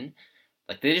buy in.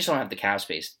 Like, they just don't have the cap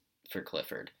space for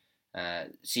Clifford.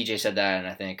 CJ said that, and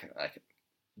I think like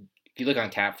if you look on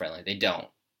cap friendly, they don't.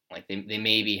 Like, they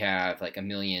maybe have like $1.2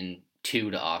 million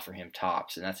to offer him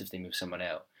tops, and that's if they move someone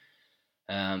out.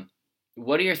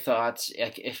 What are your thoughts?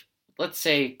 Like, if let's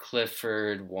say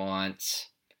Clifford wants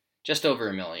just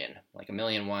over $1 million, like $1.1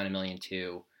 million, $1.2 million,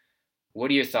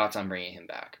 what are your thoughts on bringing him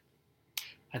back?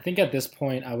 I think at this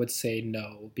point I would say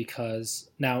no, because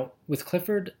now with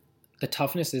Clifford, the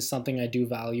toughness is something I do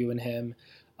value in him.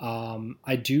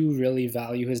 I do really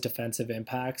value his defensive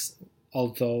impacts,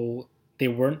 although they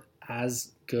weren't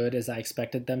as good as I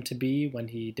expected them to be when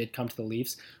he did come to the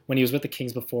Leafs. When he was with the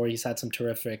Kings before, he's had some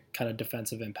terrific kind of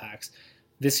defensive impacts.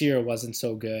 This year it wasn't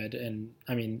so good, and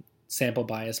I mean, sample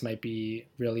bias might be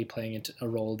really playing into a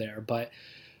role there, but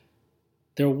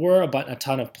there were a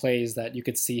ton of plays that you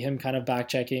could see him kind of back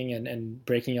checking and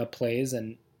breaking up plays,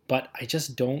 and but I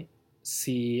just don't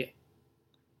see.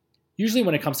 Usually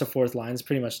when it comes to fourth lines,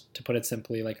 pretty much to put it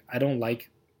simply, like I don't like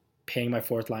paying my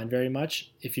fourth line very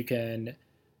much. If you can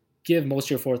give most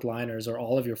of your fourth liners or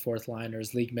all of your fourth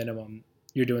liners league minimum,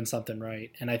 you're doing something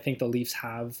right. And I think the Leafs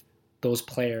have those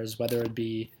players, whether it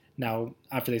be now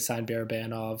after they signed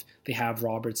Barabanov, they have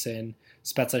Robertson.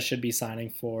 Spezza should be signing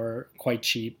for quite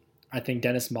cheap. I think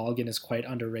Dennis Mulligan is quite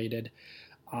underrated.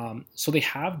 So they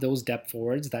have those depth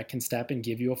forwards that can step and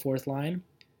give you a fourth line,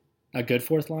 a good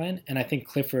fourth line. And I think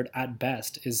Clifford at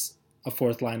best is a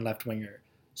fourth line left winger.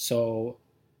 So,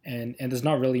 and there's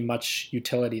not really much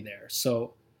utility there.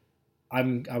 So I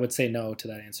would say no to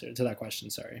that answer, to that question.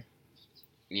 Sorry.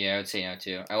 Yeah, I would say no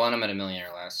too. I want him at $1 million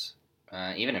or less.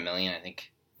 Even $1 million, I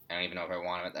think. I don't even know if I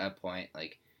want him at that point.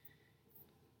 Like,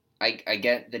 I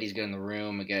get that he's good in the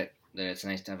room. I get that it's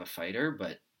nice to have a fighter,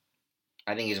 but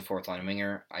I think he's a fourth line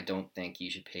winger. I don't think you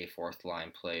should pay fourth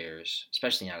line players,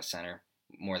 especially not a center,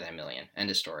 more than $1 million. End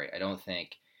of story. I don't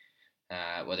think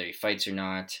whether he fights or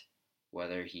not,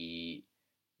 whether he,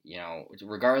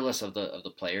 regardless of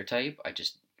the player type,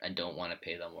 I don't want to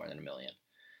pay them more than $1 million.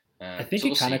 I think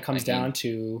it kind of comes down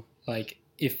to like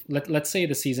if let's say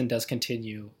the season does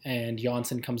continue and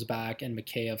Johnsson comes back and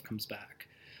Mikheyev comes back.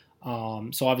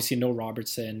 So obviously no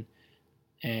Robertson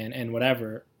and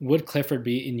whatever. Would Clifford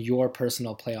be in your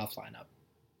personal playoff lineup?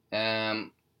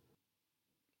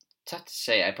 Tough to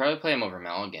say. I'd probably play him over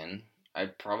Mulligan.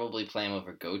 I'd probably play him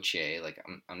over Gauthier. Like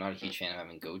I'm not a huge fan of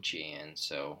having Gauthier in.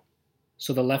 So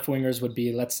the left wingers would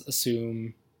be, let's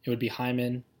assume it would be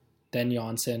Hyman, then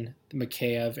Johnsson,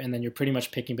 Mikheyev, and then you're pretty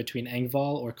much picking between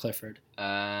Engvall or Clifford.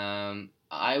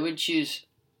 I would choose.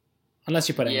 Unless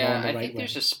you put Engvall on the right I think wing.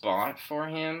 There's a spot for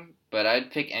him, but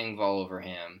I'd pick Engvall over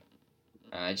him.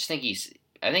 I think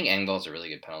Engvall's a really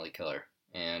good penalty killer,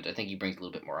 and I think he brings a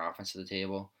little bit more offense to the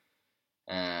table.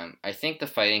 I think the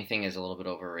fighting thing is a little bit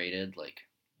overrated. Like,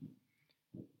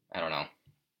 I don't know.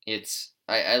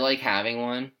 I like having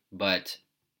one,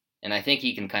 and I think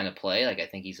he can kind of play. Like, I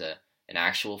think he's an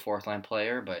actual fourth line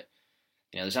player, but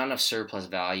there's not enough surplus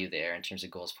value there in terms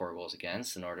of goals for, goals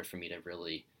against in order for me to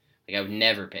really, like, I would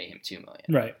never pay him $2 million.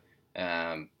 Right.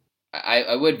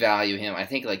 I would value him. I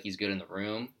think like he's good in the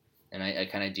room, and I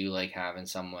kind of do like having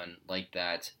someone like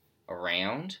that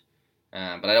around.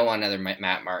 But I don't want another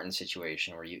Matt Martin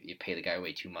situation where you pay the guy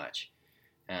way too much.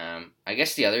 I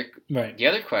guess the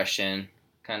other question,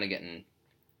 kind of getting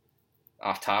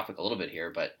off topic a little bit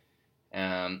here, but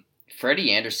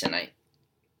Freddie Andersen, I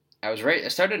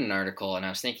started an article and I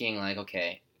was thinking like,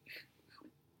 okay,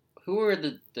 who are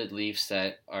the Leafs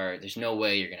that there's no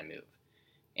way you're going to move?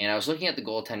 And I was looking at the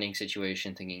goaltending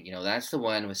situation thinking, that's the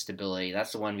one with stability.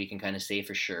 That's the one we can kind of say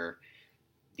for sure.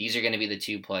 These are going to be the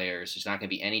two players. There's not going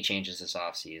to be any changes this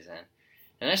offseason.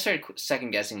 And I started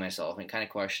second-guessing myself and kind of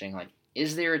questioning, like,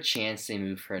 is there a chance they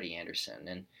move Freddie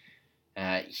Andersen?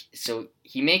 And so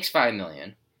he makes $5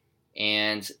 million.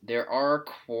 And there are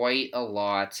quite a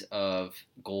lot of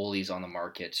goalies on the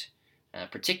market,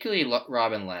 particularly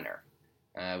Robin Lehner.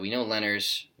 We know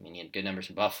Lehner's, he had good numbers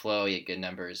in Buffalo. He had good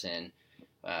numbers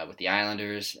with the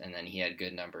Islanders. And then he had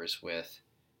good numbers with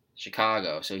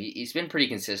Chicago. So he's been pretty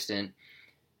consistent.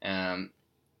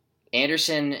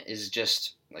 Andersen is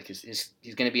just like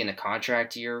he's going to be in a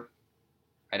contract year.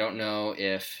 I don't know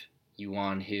if you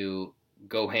want to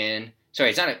go in.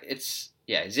 Sorry,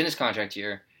 he's in his contract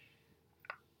year.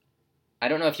 I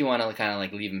don't know if you want to kind of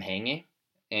like leave him hanging,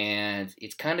 and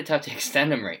it's kind of tough to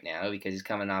extend him right now because he's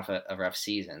coming off a rough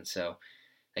season. So,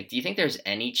 like, do you think there's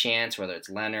any chance, whether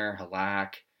it's Lehner,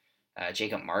 Halak,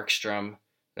 Jacob Markstrom,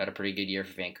 who had a pretty good year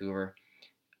for Vancouver?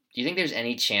 Do you think there's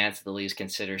any chance the Leafs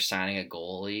consider signing a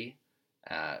goalie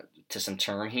to some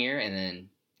term here and then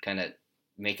kind of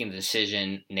making the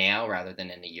decision now rather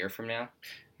than in a year from now?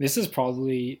 This is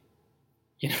probably,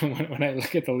 when I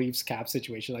look at the Leafs cap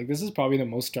situation, like this is probably the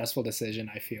most stressful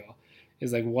decision I feel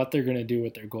is like what they're going to do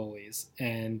with their goalies.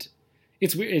 And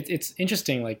it's weird. It's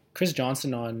interesting. Like Chris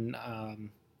Johnson on,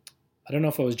 I don't know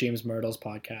if it was James Myrtle's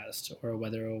podcast or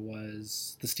whether it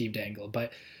was the Steve Dangle,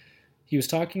 but he was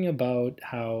talking about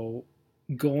how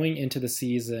going into the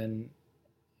season,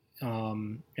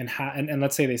 and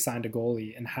let's say they signed a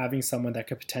goalie and having someone that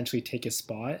could potentially take his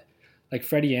spot, like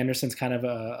Freddie Andersen's kind of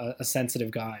a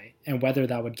sensitive guy, and whether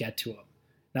that would get to him.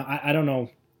 Now, I don't know,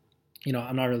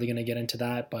 I'm not really going to get into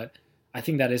that, but I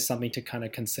think that is something to kind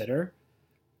of consider.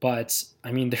 But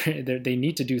I mean, they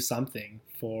need to do something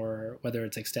for whether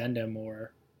it's extend him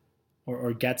or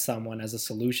get someone as a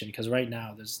solution, because right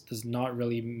now there's not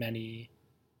really many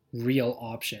real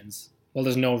options. Well,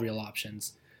 there's no real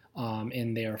options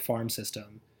in their farm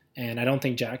system, and I don't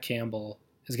think Jack Campbell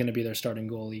is going to be their starting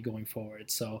goalie going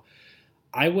forward. So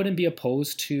I wouldn't be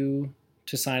opposed to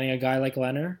signing a guy like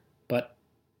Leonard, but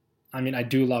I mean, I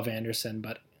do love Andersen,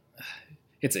 but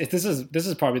this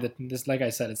is probably like I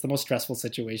said, it's the most stressful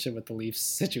situation with the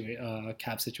Leafs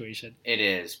cap situation. It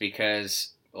is,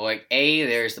 because like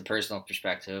there's the personal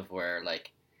perspective where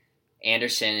like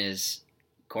Andersen is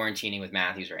quarantining with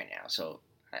Matthews right now, so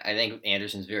I think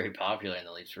Andersen's very popular in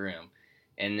the Leafs room.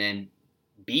 And then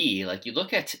B, like you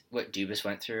look at what Dubas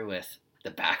went through with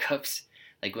the backups,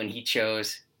 like when he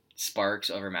chose Sparks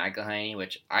over McElhinney,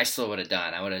 which I still would have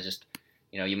done. I would have just,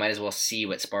 you might as well see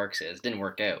what Sparks is. Didn't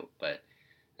work out, but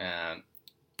I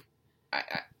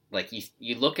like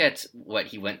you look at what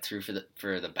he went through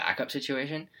for the backup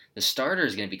situation. The starter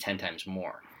is going to be 10 times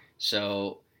more.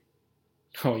 So,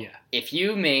 oh yeah, if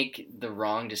you make the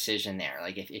wrong decision there,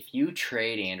 like if you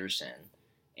trade Andersen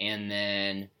and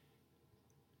then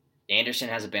Andersen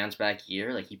has a bounce back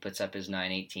year, like he puts up his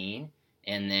 918,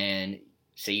 and then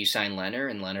say you sign Leonard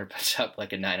and Leonard puts up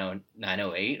like a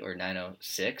 908 or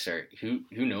 906 or who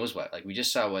knows what. Like we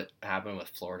just saw what happened with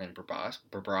Florida and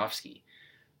Bobrovsky.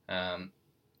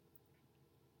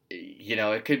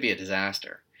 It could be a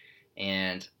disaster,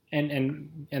 and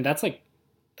that's like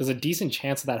there's a decent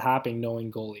chance of that happening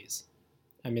knowing goalies.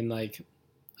 I mean, like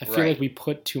I feel like we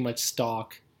put too much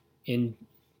stock in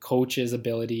coaches'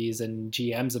 abilities and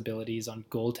GM's abilities on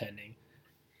goaltending,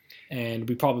 and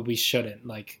we probably shouldn't.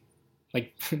 Like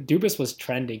Dubas was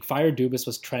trending. Fire Dubas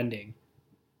was trending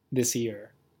this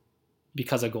year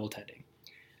because of goaltending.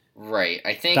 Right.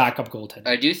 I think backup goaltending.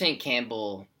 I do think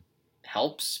Campbell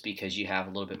helps because you have a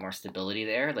little bit more stability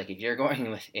there. Like if you're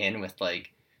going with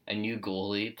like a new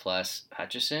goalie plus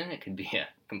Hutchison, it could be a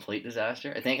complete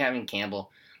disaster. I think having Campbell's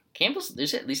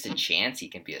there's at least a chance he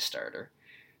can be a starter.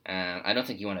 I don't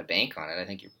think you want to bank on it. I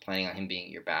think you're planning on him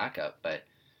being your backup, but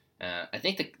I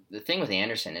think the thing with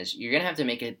Andersen is you're going to have to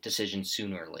make a decision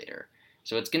sooner or later.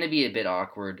 So it's going to be a bit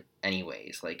awkward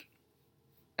anyways. Like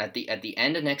at the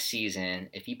end of next season,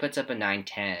 if he puts up a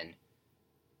 9-10,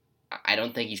 I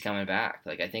don't think he's coming back.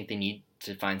 Like I think they need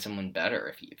to find someone better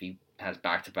if he has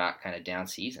back-to-back kind of down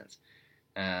seasons.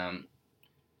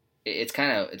 It's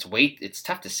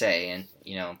tough to say, and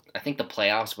I think the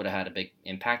playoffs would have had a big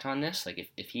impact on this.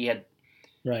 Like if he had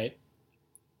right.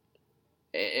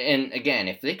 And again,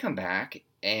 if they come back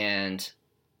and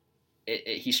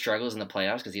he struggles in the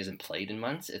playoffs because he hasn't played in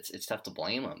months, it's tough to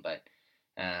blame him. But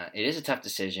it is a tough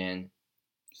decision.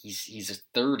 He's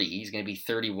 30. He's going to be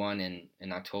 31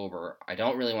 in October. I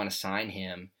don't really want to sign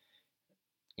him.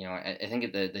 I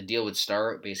think the deal would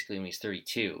start basically when he's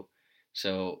 32.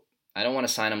 So I don't want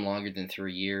to sign him longer than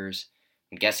 3 years.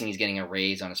 I'm guessing he's getting a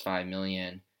raise on his $5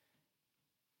 million.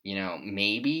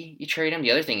 Maybe you trade him. The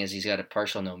other thing is he's got a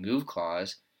partial no move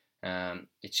clause.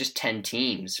 It's just 10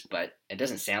 teams, but it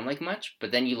doesn't sound like much.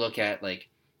 But then you look at like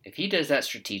if he does that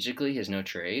strategically, his no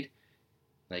trade,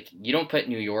 like you don't put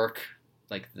New York,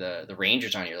 like the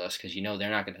Rangers on your list because they're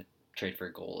not going to trade for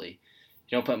a goalie.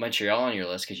 You don't put Montreal on your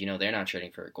list because they're not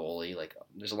trading for a goalie. Like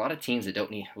there's a lot of teams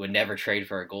that would never trade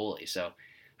for a goalie. So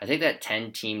I think that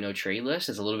 10 team no trade list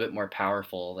is a little bit more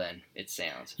powerful than it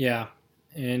sounds. Yeah.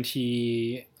 And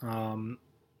he,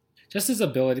 just his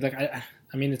ability, like, I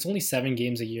mean, it's only 7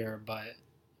 games a year, but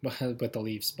with the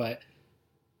Leafs, but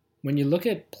when you look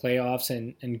at playoffs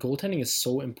and goaltending is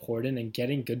so important and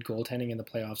getting good goaltending in the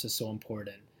playoffs is so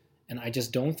important. And I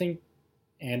just don't think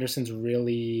Andersen's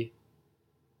really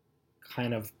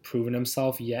kind of proven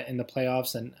himself yet in the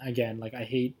playoffs. And again, like I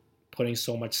hate putting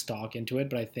so much stock into it,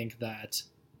 but I think that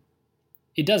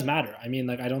it does matter. I mean,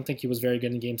 like I don't think he was very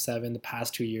good in Game 7 the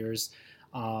past 2 years.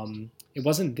 It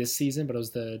wasn't this season, but it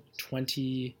was the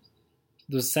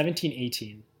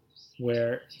 17-18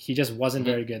 where he just wasn't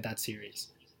very good that series.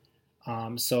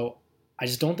 So I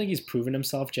just don't think he's proven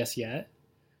himself just yet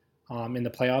in the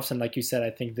playoffs. And like you said, I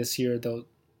think this year, though,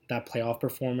 that playoff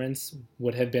performance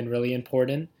would have been really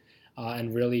important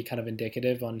and really kind of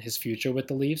indicative on his future with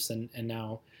the Leafs. And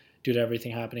now, due to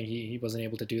everything happening, he wasn't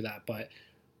able to do that. But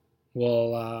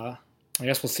I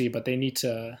guess we'll see. But they need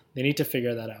to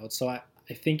figure that out. So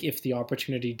I think if the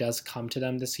opportunity does come to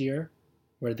them this year,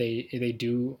 where they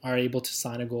are able to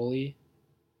sign a goalie,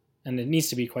 and it needs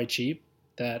to be quite cheap,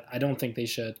 that I don't think they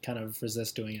should kind of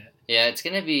resist doing it. Yeah, it's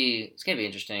gonna be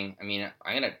interesting. I mean,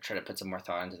 I'm gonna try to put some more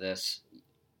thought into this.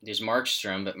 There's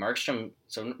Markstrom, but Markstrom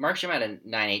had a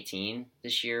 918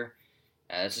 this year.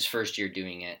 It's his first year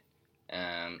doing it,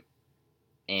 and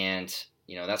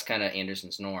that's kind of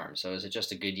Andersen's norm. So is it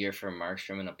just a good year for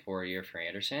Markstrom and a poor year for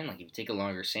Andersen? Like if you take a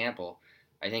longer sample,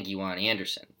 I think you want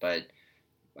Andersen, but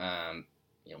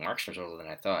Markstrom's older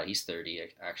than I thought. He's 30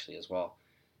 actually as well.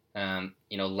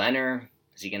 Leonard,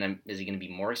 is he gonna be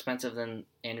more expensive than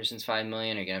Andersen's $5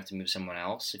 million? Or are you gonna have to move someone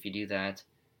else if you do that?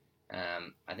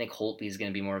 I think Holtby is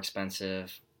gonna be more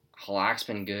expensive. Halak's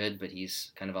been good, but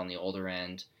he's kind of on the older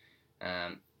end.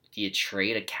 Do you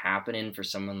trade a Kapanen for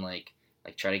someone like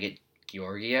try to get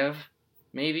Georgiev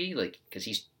maybe, like because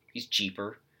he's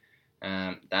cheaper?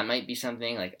 That might be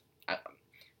something. Like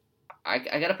I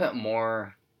gotta put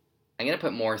more. I'm gonna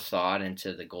put more thought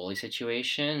into the goalie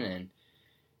situation, and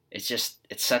it's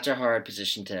such a hard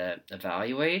position to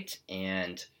evaluate,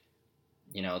 and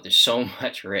there's so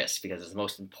much risk because it's the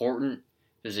most important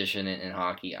position in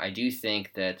hockey. I do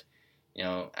think that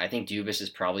I think Dubas is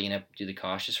probably gonna do the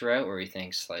cautious route where he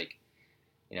thinks like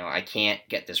I can't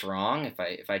get this wrong.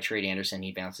 If I trade Andersen,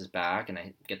 he bounces back, and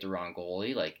I get the wrong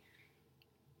goalie. Like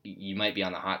you might be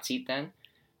on the hot seat then.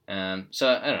 So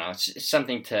I don't know. It's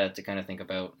something to kind of think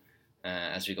about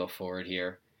as we go forward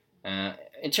here.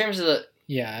 In terms of the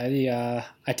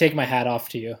I take my hat off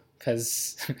to you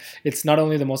because it's not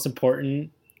only the most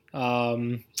important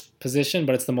position,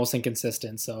 but it's the most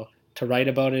inconsistent. So to write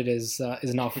about it is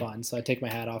not fun. So I take my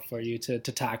hat off for you to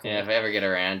tackle. Yeah, it. If I ever get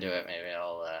around to it, maybe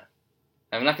I'll.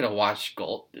 I'm not gonna watch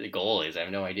the goalies. I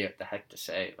have no idea what the heck to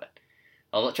say, but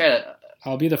I'll try to.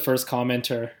 I'll be the first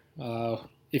commenter.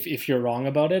 If you're wrong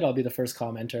about it, I'll be the first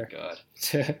commenter. God.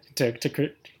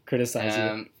 to criticize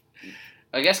you.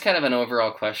 I guess kind of an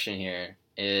overall question here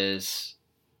is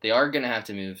they are going to have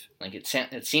to move. Like it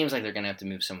seems like they're going to have to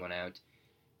move someone out.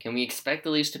 Can we expect the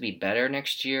Leafs to be better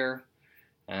next year?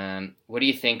 What do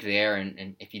you think there?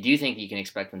 And if you do think you can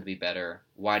expect them to be better,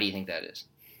 why do you think that is?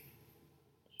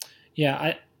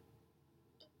 Yeah,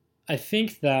 I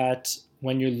think that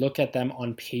when you look at them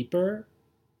on paper,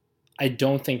 I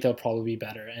don't think they'll probably be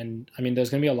better. And I mean, there's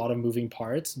going to be a lot of moving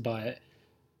parts, but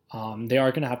they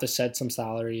are going to have to shed some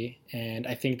salary. And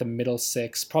I think the middle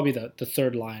six, probably the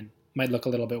third line, might look a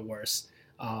little bit worse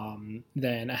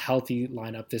than a healthy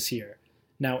lineup this year.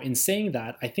 Now, in saying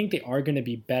that, I think they are going to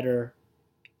be better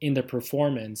in their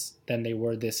performance than they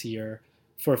were this year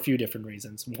for a few different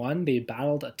reasons. One, they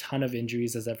battled a ton of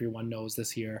injuries, as everyone knows,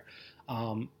 this year.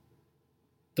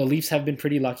 The Leafs have been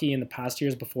pretty lucky in the past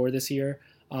years before this year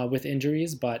with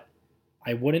injuries, but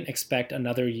I wouldn't expect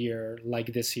another year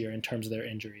like this year in terms of their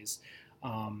injuries.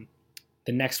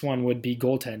 The next one would be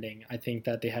goaltending. I think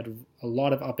that they had a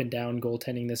lot of up and down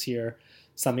goaltending this year,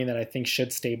 something that I think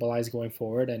should stabilize going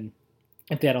forward. And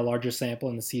if they had a larger sample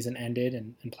and the season ended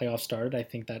and playoffs started, I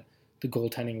think that the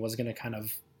goaltending was going to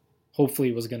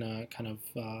hopefully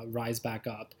rise back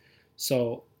up.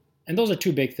 So, and those are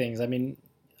two big things. I mean,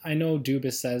 I know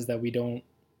Dubas says that we don't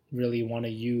really want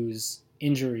to use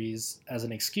injuries as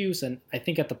an excuse, and I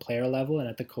think at the player level and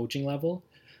at the coaching level,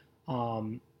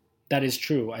 that is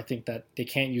true. I think that they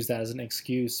can't use that as an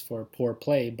excuse for poor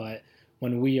play, but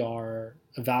when we are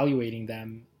evaluating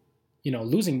them,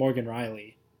 losing Morgan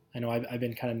Rielly, I know I've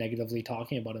been kind of negatively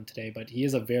talking about him today, but he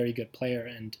is a very good player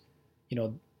and,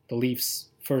 the Leafs'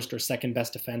 first or second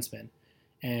best defenseman,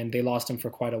 and they lost him for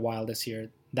quite a while this year.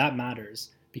 That matters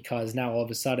because now all of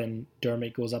a sudden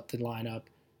Dermott goes up to the lineup,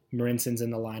 Marinson's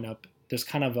in the lineup. There's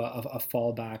kind of a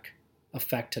fallback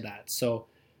effect to that. So,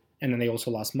 and then they also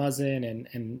lost Muzzin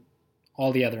and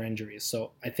all the other injuries.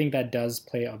 So I think that does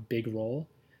play a big role.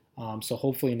 So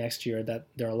hopefully next year that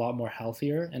they're a lot more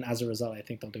healthier, and as a result, I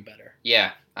think they'll do better.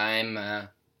 Yeah, I'm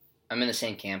in the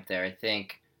same camp there. I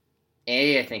think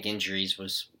injuries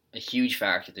was a huge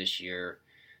factor this year.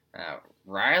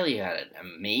 Rielly had an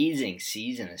amazing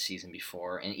season the season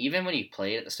before, and even when he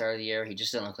played at the start of the year, he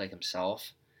just didn't look like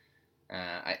himself.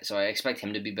 So I expect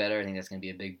him to be better. I think that's going to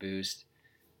be a big boost.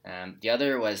 The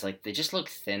other was like they just look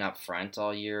thin up front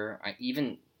all year.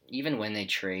 Even when they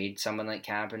trade someone like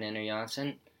Kapanen or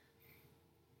Johnsson,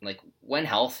 like when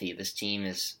healthy, this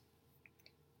team's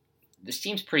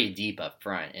pretty deep up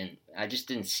front, and I just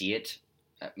didn't see it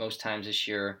at most times this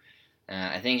year.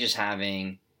 I think just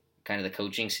having kind of the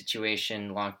coaching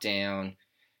situation locked down,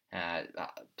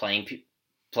 playing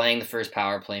the first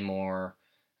power play more,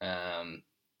 and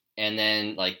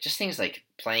then like just things like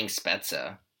playing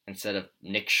Spezza instead of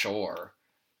Nick Shore,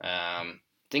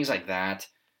 things like that.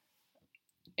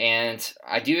 And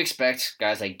I do expect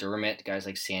guys like Dermott, guys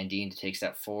like Sandin to take a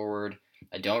step forward.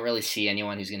 I don't really see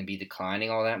anyone who's going to be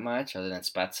declining all that much other than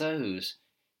Spezza, who's,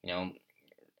 a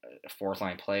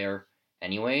fourth-line player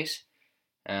anyways.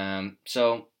 The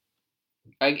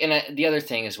other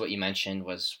thing is what you mentioned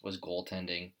was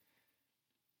goaltending.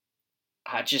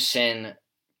 Hutchison,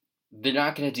 they're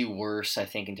not going to do worse, I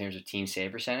think, in terms of team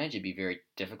save percentage. It'd be very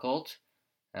difficult,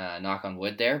 knock on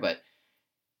wood there, but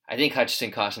I think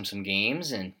Hutchison cost him some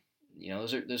games, and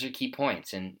those are key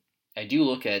points. And I do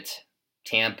look at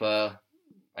Tampa.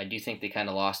 I do think they kind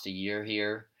of lost a year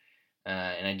here,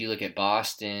 and I do look at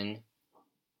Boston,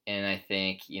 and I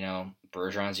think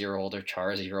Bergeron's a year older,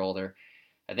 Char's a year older.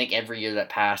 I think every year that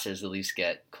passes, the Leafs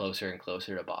get closer and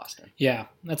closer to Boston. Yeah,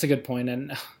 that's a good point,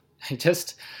 and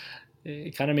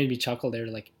it kind of made me chuckle there.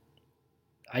 Like,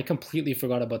 I completely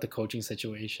forgot about the coaching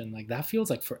situation. Like, that feels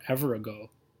like forever ago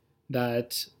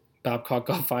that Babcock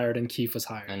got fired and Keefe was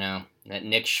hired. I know. That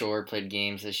Nick Shore played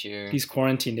games this year. These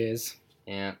quarantine days.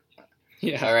 Yeah.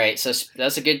 All right, so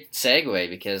that's a good segue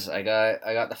because I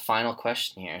got the final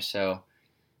question here. So,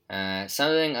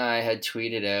 something I had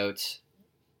tweeted out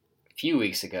a few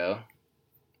weeks ago,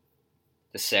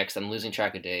 the 6th. I'm losing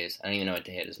track of days. I don't even know what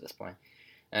day it is at this point.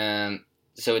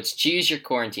 So it's choose your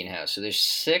quarantine house. So there's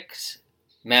 6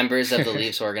 members of the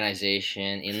Leafs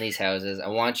organization in these houses. I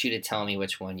want you to tell me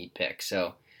which one you'd pick.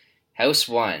 So, house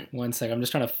 1. 1 sec. I'm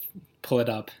just trying to pull it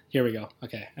up. Here we go.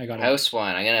 Okay, I got it. House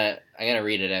 1. I'm gonna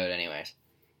read it out anyways.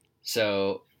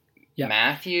 So, yeah.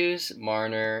 Matthews,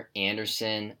 Marner,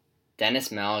 Andersen, Dennis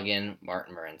Malgin,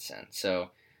 Martin Marincin. So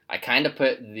I kind of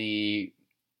put the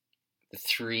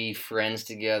 3 friends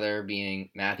together,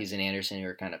 being Matthews and Andersen, who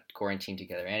are kind of quarantined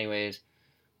together anyways.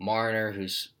 Marner, who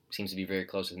seems to be very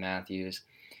close with Matthews.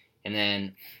 And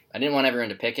then I didn't want everyone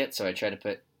to pick it, so I tried to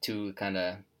put 2 kind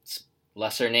of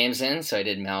lesser names in. So I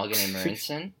did Malgin and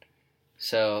Marincin.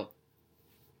 So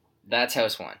that's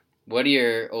house 1. What are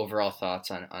your overall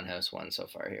thoughts on house 1 so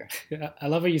far here? Yeah, I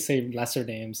love how you say lesser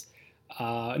names.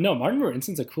 No, Martin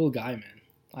Marincin's a cool guy, man.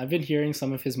 I've been hearing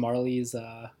some of his Marlies.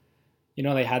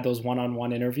 They had those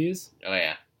one-on-one interviews. Oh,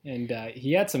 yeah. And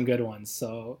he had some good ones.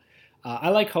 So I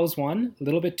like house 1. A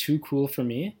little bit too cool for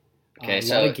me. Okay, a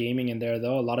lot of gaming in there,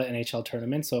 though. A lot of NHL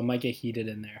tournaments, so it might get heated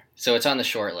in there. So it's on the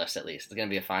short list, at least. It's going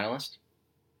to be a finalist?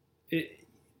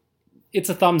 It's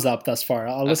a thumbs up thus far.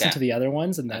 I'll listen to the other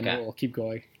ones, and then we'll keep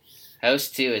going. House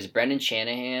 2 is Brendan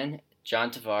Shanahan,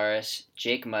 John Tavares,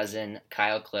 Jake Muzzin,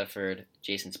 Kyle Clifford,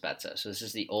 Jason Spezza. So this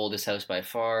is the oldest house by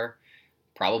far,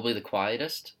 probably the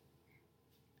quietest.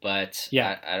 But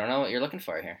yeah. I don't know what you're looking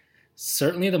for here.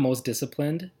 Certainly the most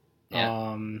disciplined.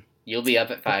 Yeah. You'll be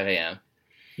up at 5 a.m.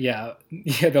 Yeah,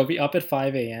 they'll be up at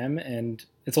 5 a.m. and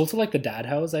it's also like the dad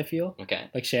house, I feel. Okay.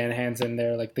 Like Shanahan's in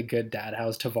there, like the good dad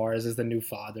house. Tavares is the new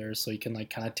father, so you can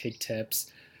like kind of take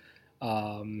tips.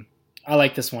 I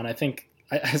like this one. I think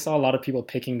I saw a lot of people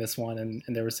picking this one, and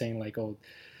they were saying like, "Oh,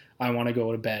 I want to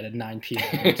go to bed at 9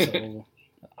 p.m. So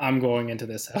I'm going into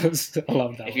this house." I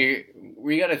love that.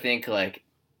 We got to think like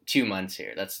 2 months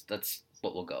here. That's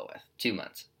what we'll go with. 2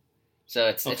 months. So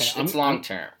it's long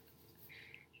term.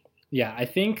 Yeah, I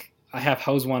think I have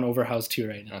house 1 over house 2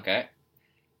 right now. Okay.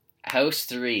 House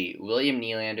 3: William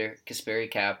Nylander,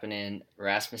 Kasperi Kapanen,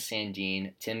 Rasmus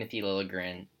Sandin, Timothy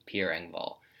Liljegren, Pierre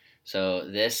Engvall. So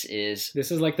this is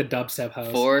like the dubstep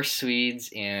house. 4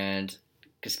 Swedes and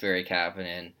Kasperi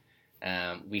Kapanen.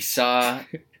 We saw,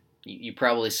 you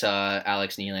probably saw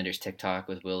Alex Nylander's TikTok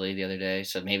with Willie the other day.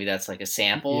 So maybe that's like a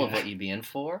sample of what you'd be in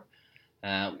for.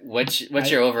 What's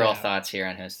your overall thoughts here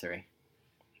on house 3?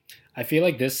 I feel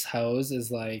like this house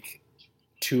is like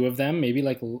 2 of them, maybe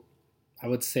like I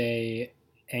would say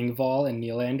Engvall and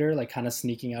Nylander like kind of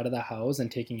sneaking out of the house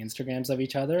and taking Instagrams of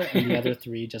each other, and the other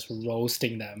 3 just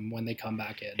roasting them when they come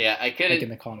back in. Yeah, I could like in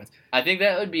the comments. I think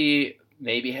that would be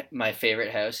maybe my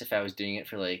favorite house if I was doing it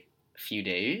for like a few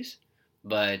days,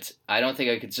 but I don't think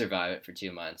I could survive it for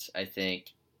 2 months. I think,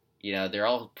 they're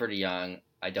all pretty young.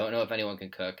 I don't know if anyone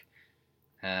can cook.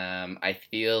 I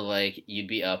feel like you'd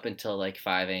be up until like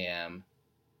 5 a.m.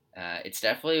 It's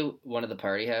definitely one of the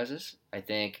party houses.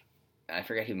 I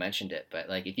forget who mentioned it, but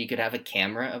like if you could have a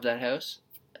camera of that house,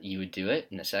 you would do it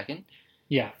in a second.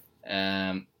 Yeah.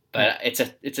 But it's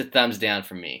a thumbs down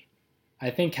from me. I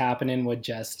think Kapanen would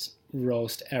just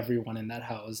roast everyone in that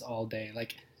house all day.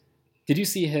 Like, did you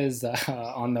see his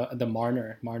on the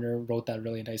Marner? Marner wrote that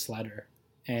really nice letter,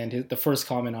 and the first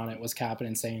comment on it was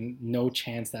Kapanen saying, "No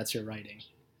chance that's your writing."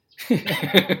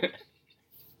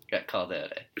 Got called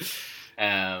out.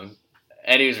 And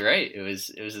he was right. It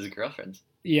was his girlfriend's.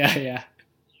 Yeah.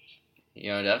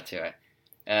 You owned up to it.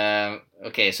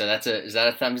 Okay, so is that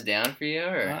a thumbs down for you,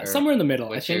 or Somewhere in the middle.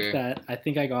 what's I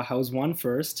think I got house 1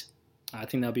 first. I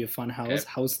think that'll be a fun house. Okay.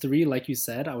 House 3, like you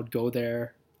said, I would go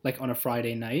there like on a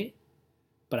Friday night,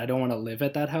 but I don't want to live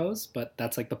at that house. But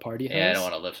that's like the party house. Yeah, I don't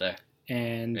want to live there.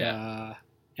 And Yeah.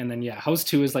 and then house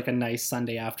 2 is like a nice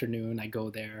Sunday afternoon. I go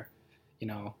there, you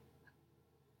know,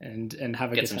 and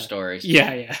have a Get good some time. stories.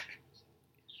 Yeah.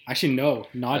 Actually, no,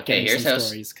 not Okay, getting here's some house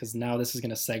stories, because now this is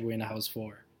gonna segue into house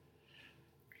 4.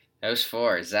 House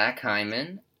 4: Zach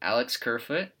Hyman, Alex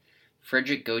Kerfoot,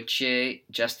 Frederick Gauthier,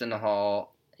 Justin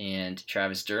Hall, and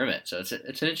Travis Dermott. So it's an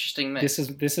interesting mix.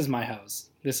 This is my house.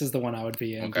 This is the one I would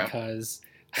be in, Okay. because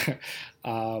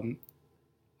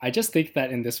I just think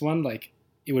that in this one, like,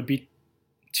 it would be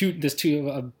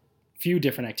a few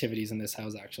different activities in this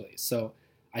house, actually. So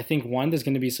I think, one, there's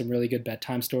going to be some really good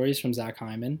bedtime stories from Zach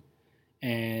Hyman,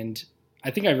 and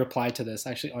I think I replied to this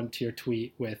actually onto your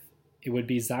tweet with, it would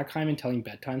be Zach Hyman telling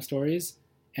bedtime stories,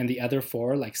 and the other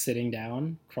 4 like sitting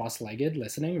down cross-legged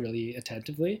listening really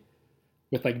attentively,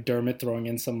 with like Dermott throwing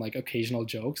in some like occasional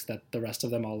jokes that the rest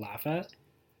of them all laugh at.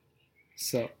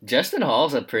 So Justin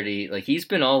Hall's a pretty, like, he's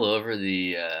been all over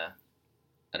the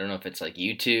I don't know if it's like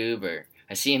YouTube, or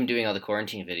I see him doing all the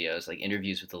quarantine videos, like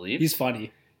interviews with the Leafs. he's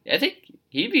funny. I think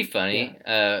he'd be funny.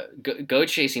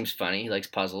 Gauthier seems funny. He likes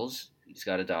puzzles. He's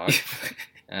got a dog.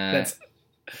 That's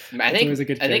I think always a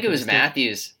good I think it was characteristic.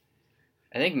 Matthews.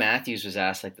 I think Matthews was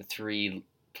asked like the 3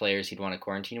 players he'd want to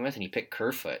quarantine with, and he picked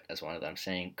Kerfoot as one of them,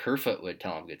 saying Kerfoot would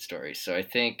tell him good stories. So I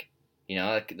think,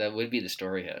 that would be the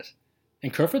story house.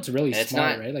 And Kerfoot's really And it's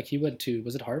smart, not- right? Like, he went to,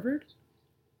 was it Harvard?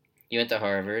 He went to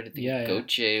Harvard. I think Yeah.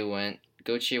 Gauthier went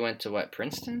to what,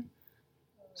 Princeton?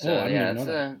 So I didn't even know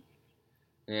that.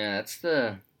 That's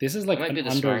the This is like That might an be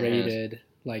the smart underrated,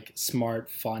 like, smart,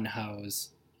 fun house.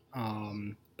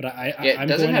 But it I'm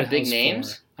doesn't going have to big house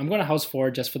names. 4. I'm going to house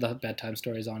 4 just for the bedtime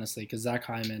stories, honestly, because Zach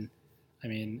Hyman, I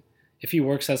mean, if he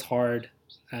works as hard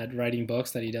at writing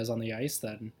books that he does on the ice,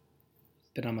 then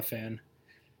I'm a fan.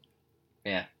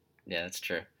 Yeah, that's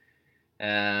true.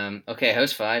 Okay,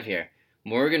 house 5 here.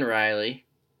 Morgan Rielly,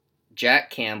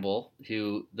 Jack Campbell,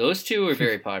 who those 2 are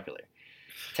very popular.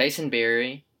 Tyson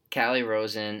Barrie, Callie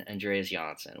Rosen, Andreas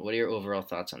Janssen. What are your overall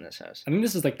thoughts on this house? I think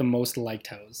this is like the most liked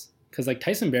house, because like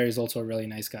Tyson Barrie is also a really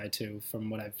nice guy too, from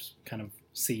what I've kind of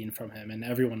seen from him, and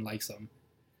everyone likes him.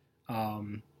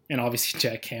 And obviously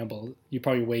Jack Campbell, you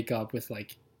probably wake up with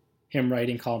like him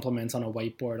writing compliments on a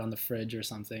whiteboard on the fridge or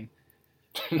something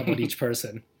about each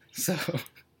person. So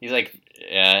He's like,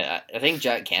 I think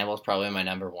Jack Campbell's probably my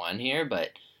number 1 here, but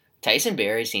Tyson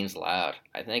Barrie seems loud.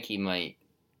 I think he might.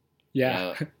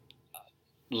 yeah,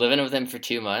 Living with him for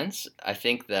 2 months, I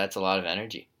think that's a lot of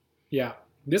energy. yeah.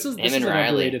 This is Him an and Rielly.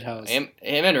 underrated house. Him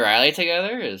and Rielly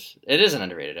together is an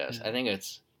underrated house. Yeah. I think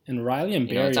it's. And Rielly and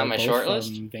You know, Barrie it's on are my both short from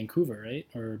list. Vancouver, right,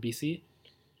 or BC?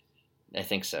 I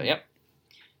think so. Yep.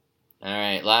 All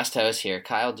right, last house here: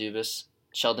 Kyle Dubas,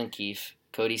 Sheldon Keefe,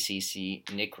 Cody Ceci,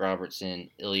 Nick Robertson,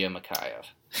 Ilya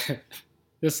Mikheyev.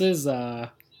 This is,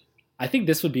 I think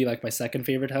this would be like my second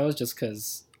favorite house, just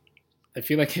because I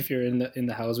feel like if you're in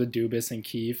the house with Dubas and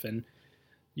Keefe, and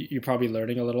you're probably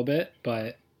learning a little bit,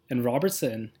 and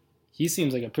Robertson, he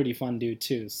seems like a pretty fun dude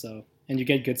too. So, and you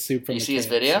get good soup from. Did you see his Mikheyev,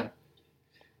 video? so.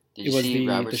 Did It you was see the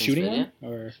Robertson's shooting video?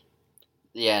 one, or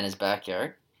Yeah, in his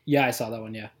backyard. yeah, I saw that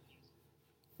one. Yeah,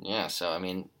 Yeah, so I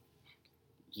mean,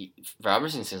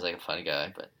 Robertson seems like a fun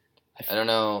guy, but I don't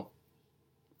know.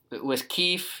 With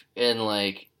Keefe, and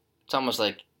like, it's almost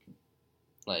like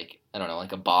I don't know,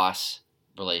 like a boss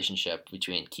relationship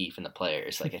between Keefe and the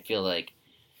players. Like I feel like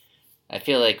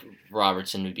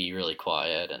Robertson would be really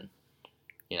quiet, and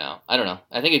I don't know.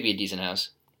 I think it'd be a decent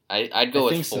house. I'd go I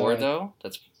with think 4 so. though.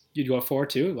 That's you'd go 4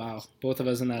 too. Wow, both of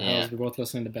us in that Yeah. house. We're both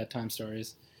listening to bedtime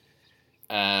stories.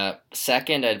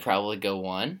 second. I'd probably go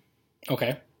 1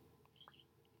 Okay,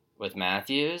 with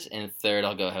Matthews, and third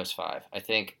I'll go house 5. I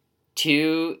think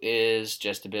 2 is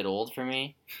just a bit old for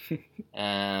me.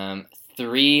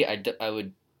 3, I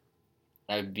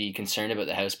would be concerned about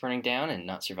the house burning down and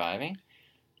not surviving.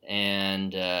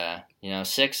 And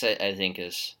 6 I think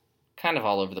is kind of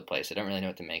all over the place. I don't really know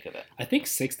what to make of it. I think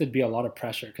 6th would be a lot of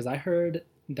pressure, because I heard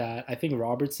that I think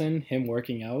Robertson, him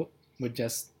working out, would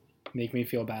just make me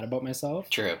feel bad about myself.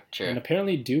 True. And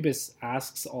apparently Dubas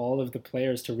asks all of the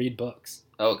players to read books.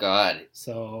 Oh God,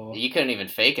 So you couldn't even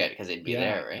fake it because they'd be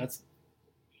there, right?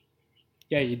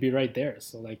 You'd be right there.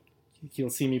 So like, he'll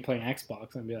see me playing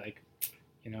Xbox and be like,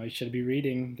 you should be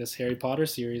reading this Harry Potter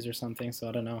series or something. So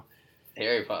I don't know.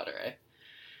 Harry Potter, right?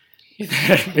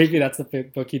 Maybe that's the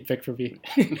book he'd pick for me.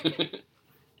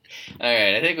 All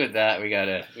right, I think with that we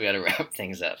gotta wrap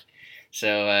things up.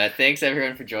 So thanks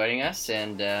everyone for joining us,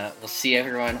 and we'll see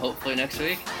everyone hopefully next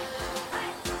week.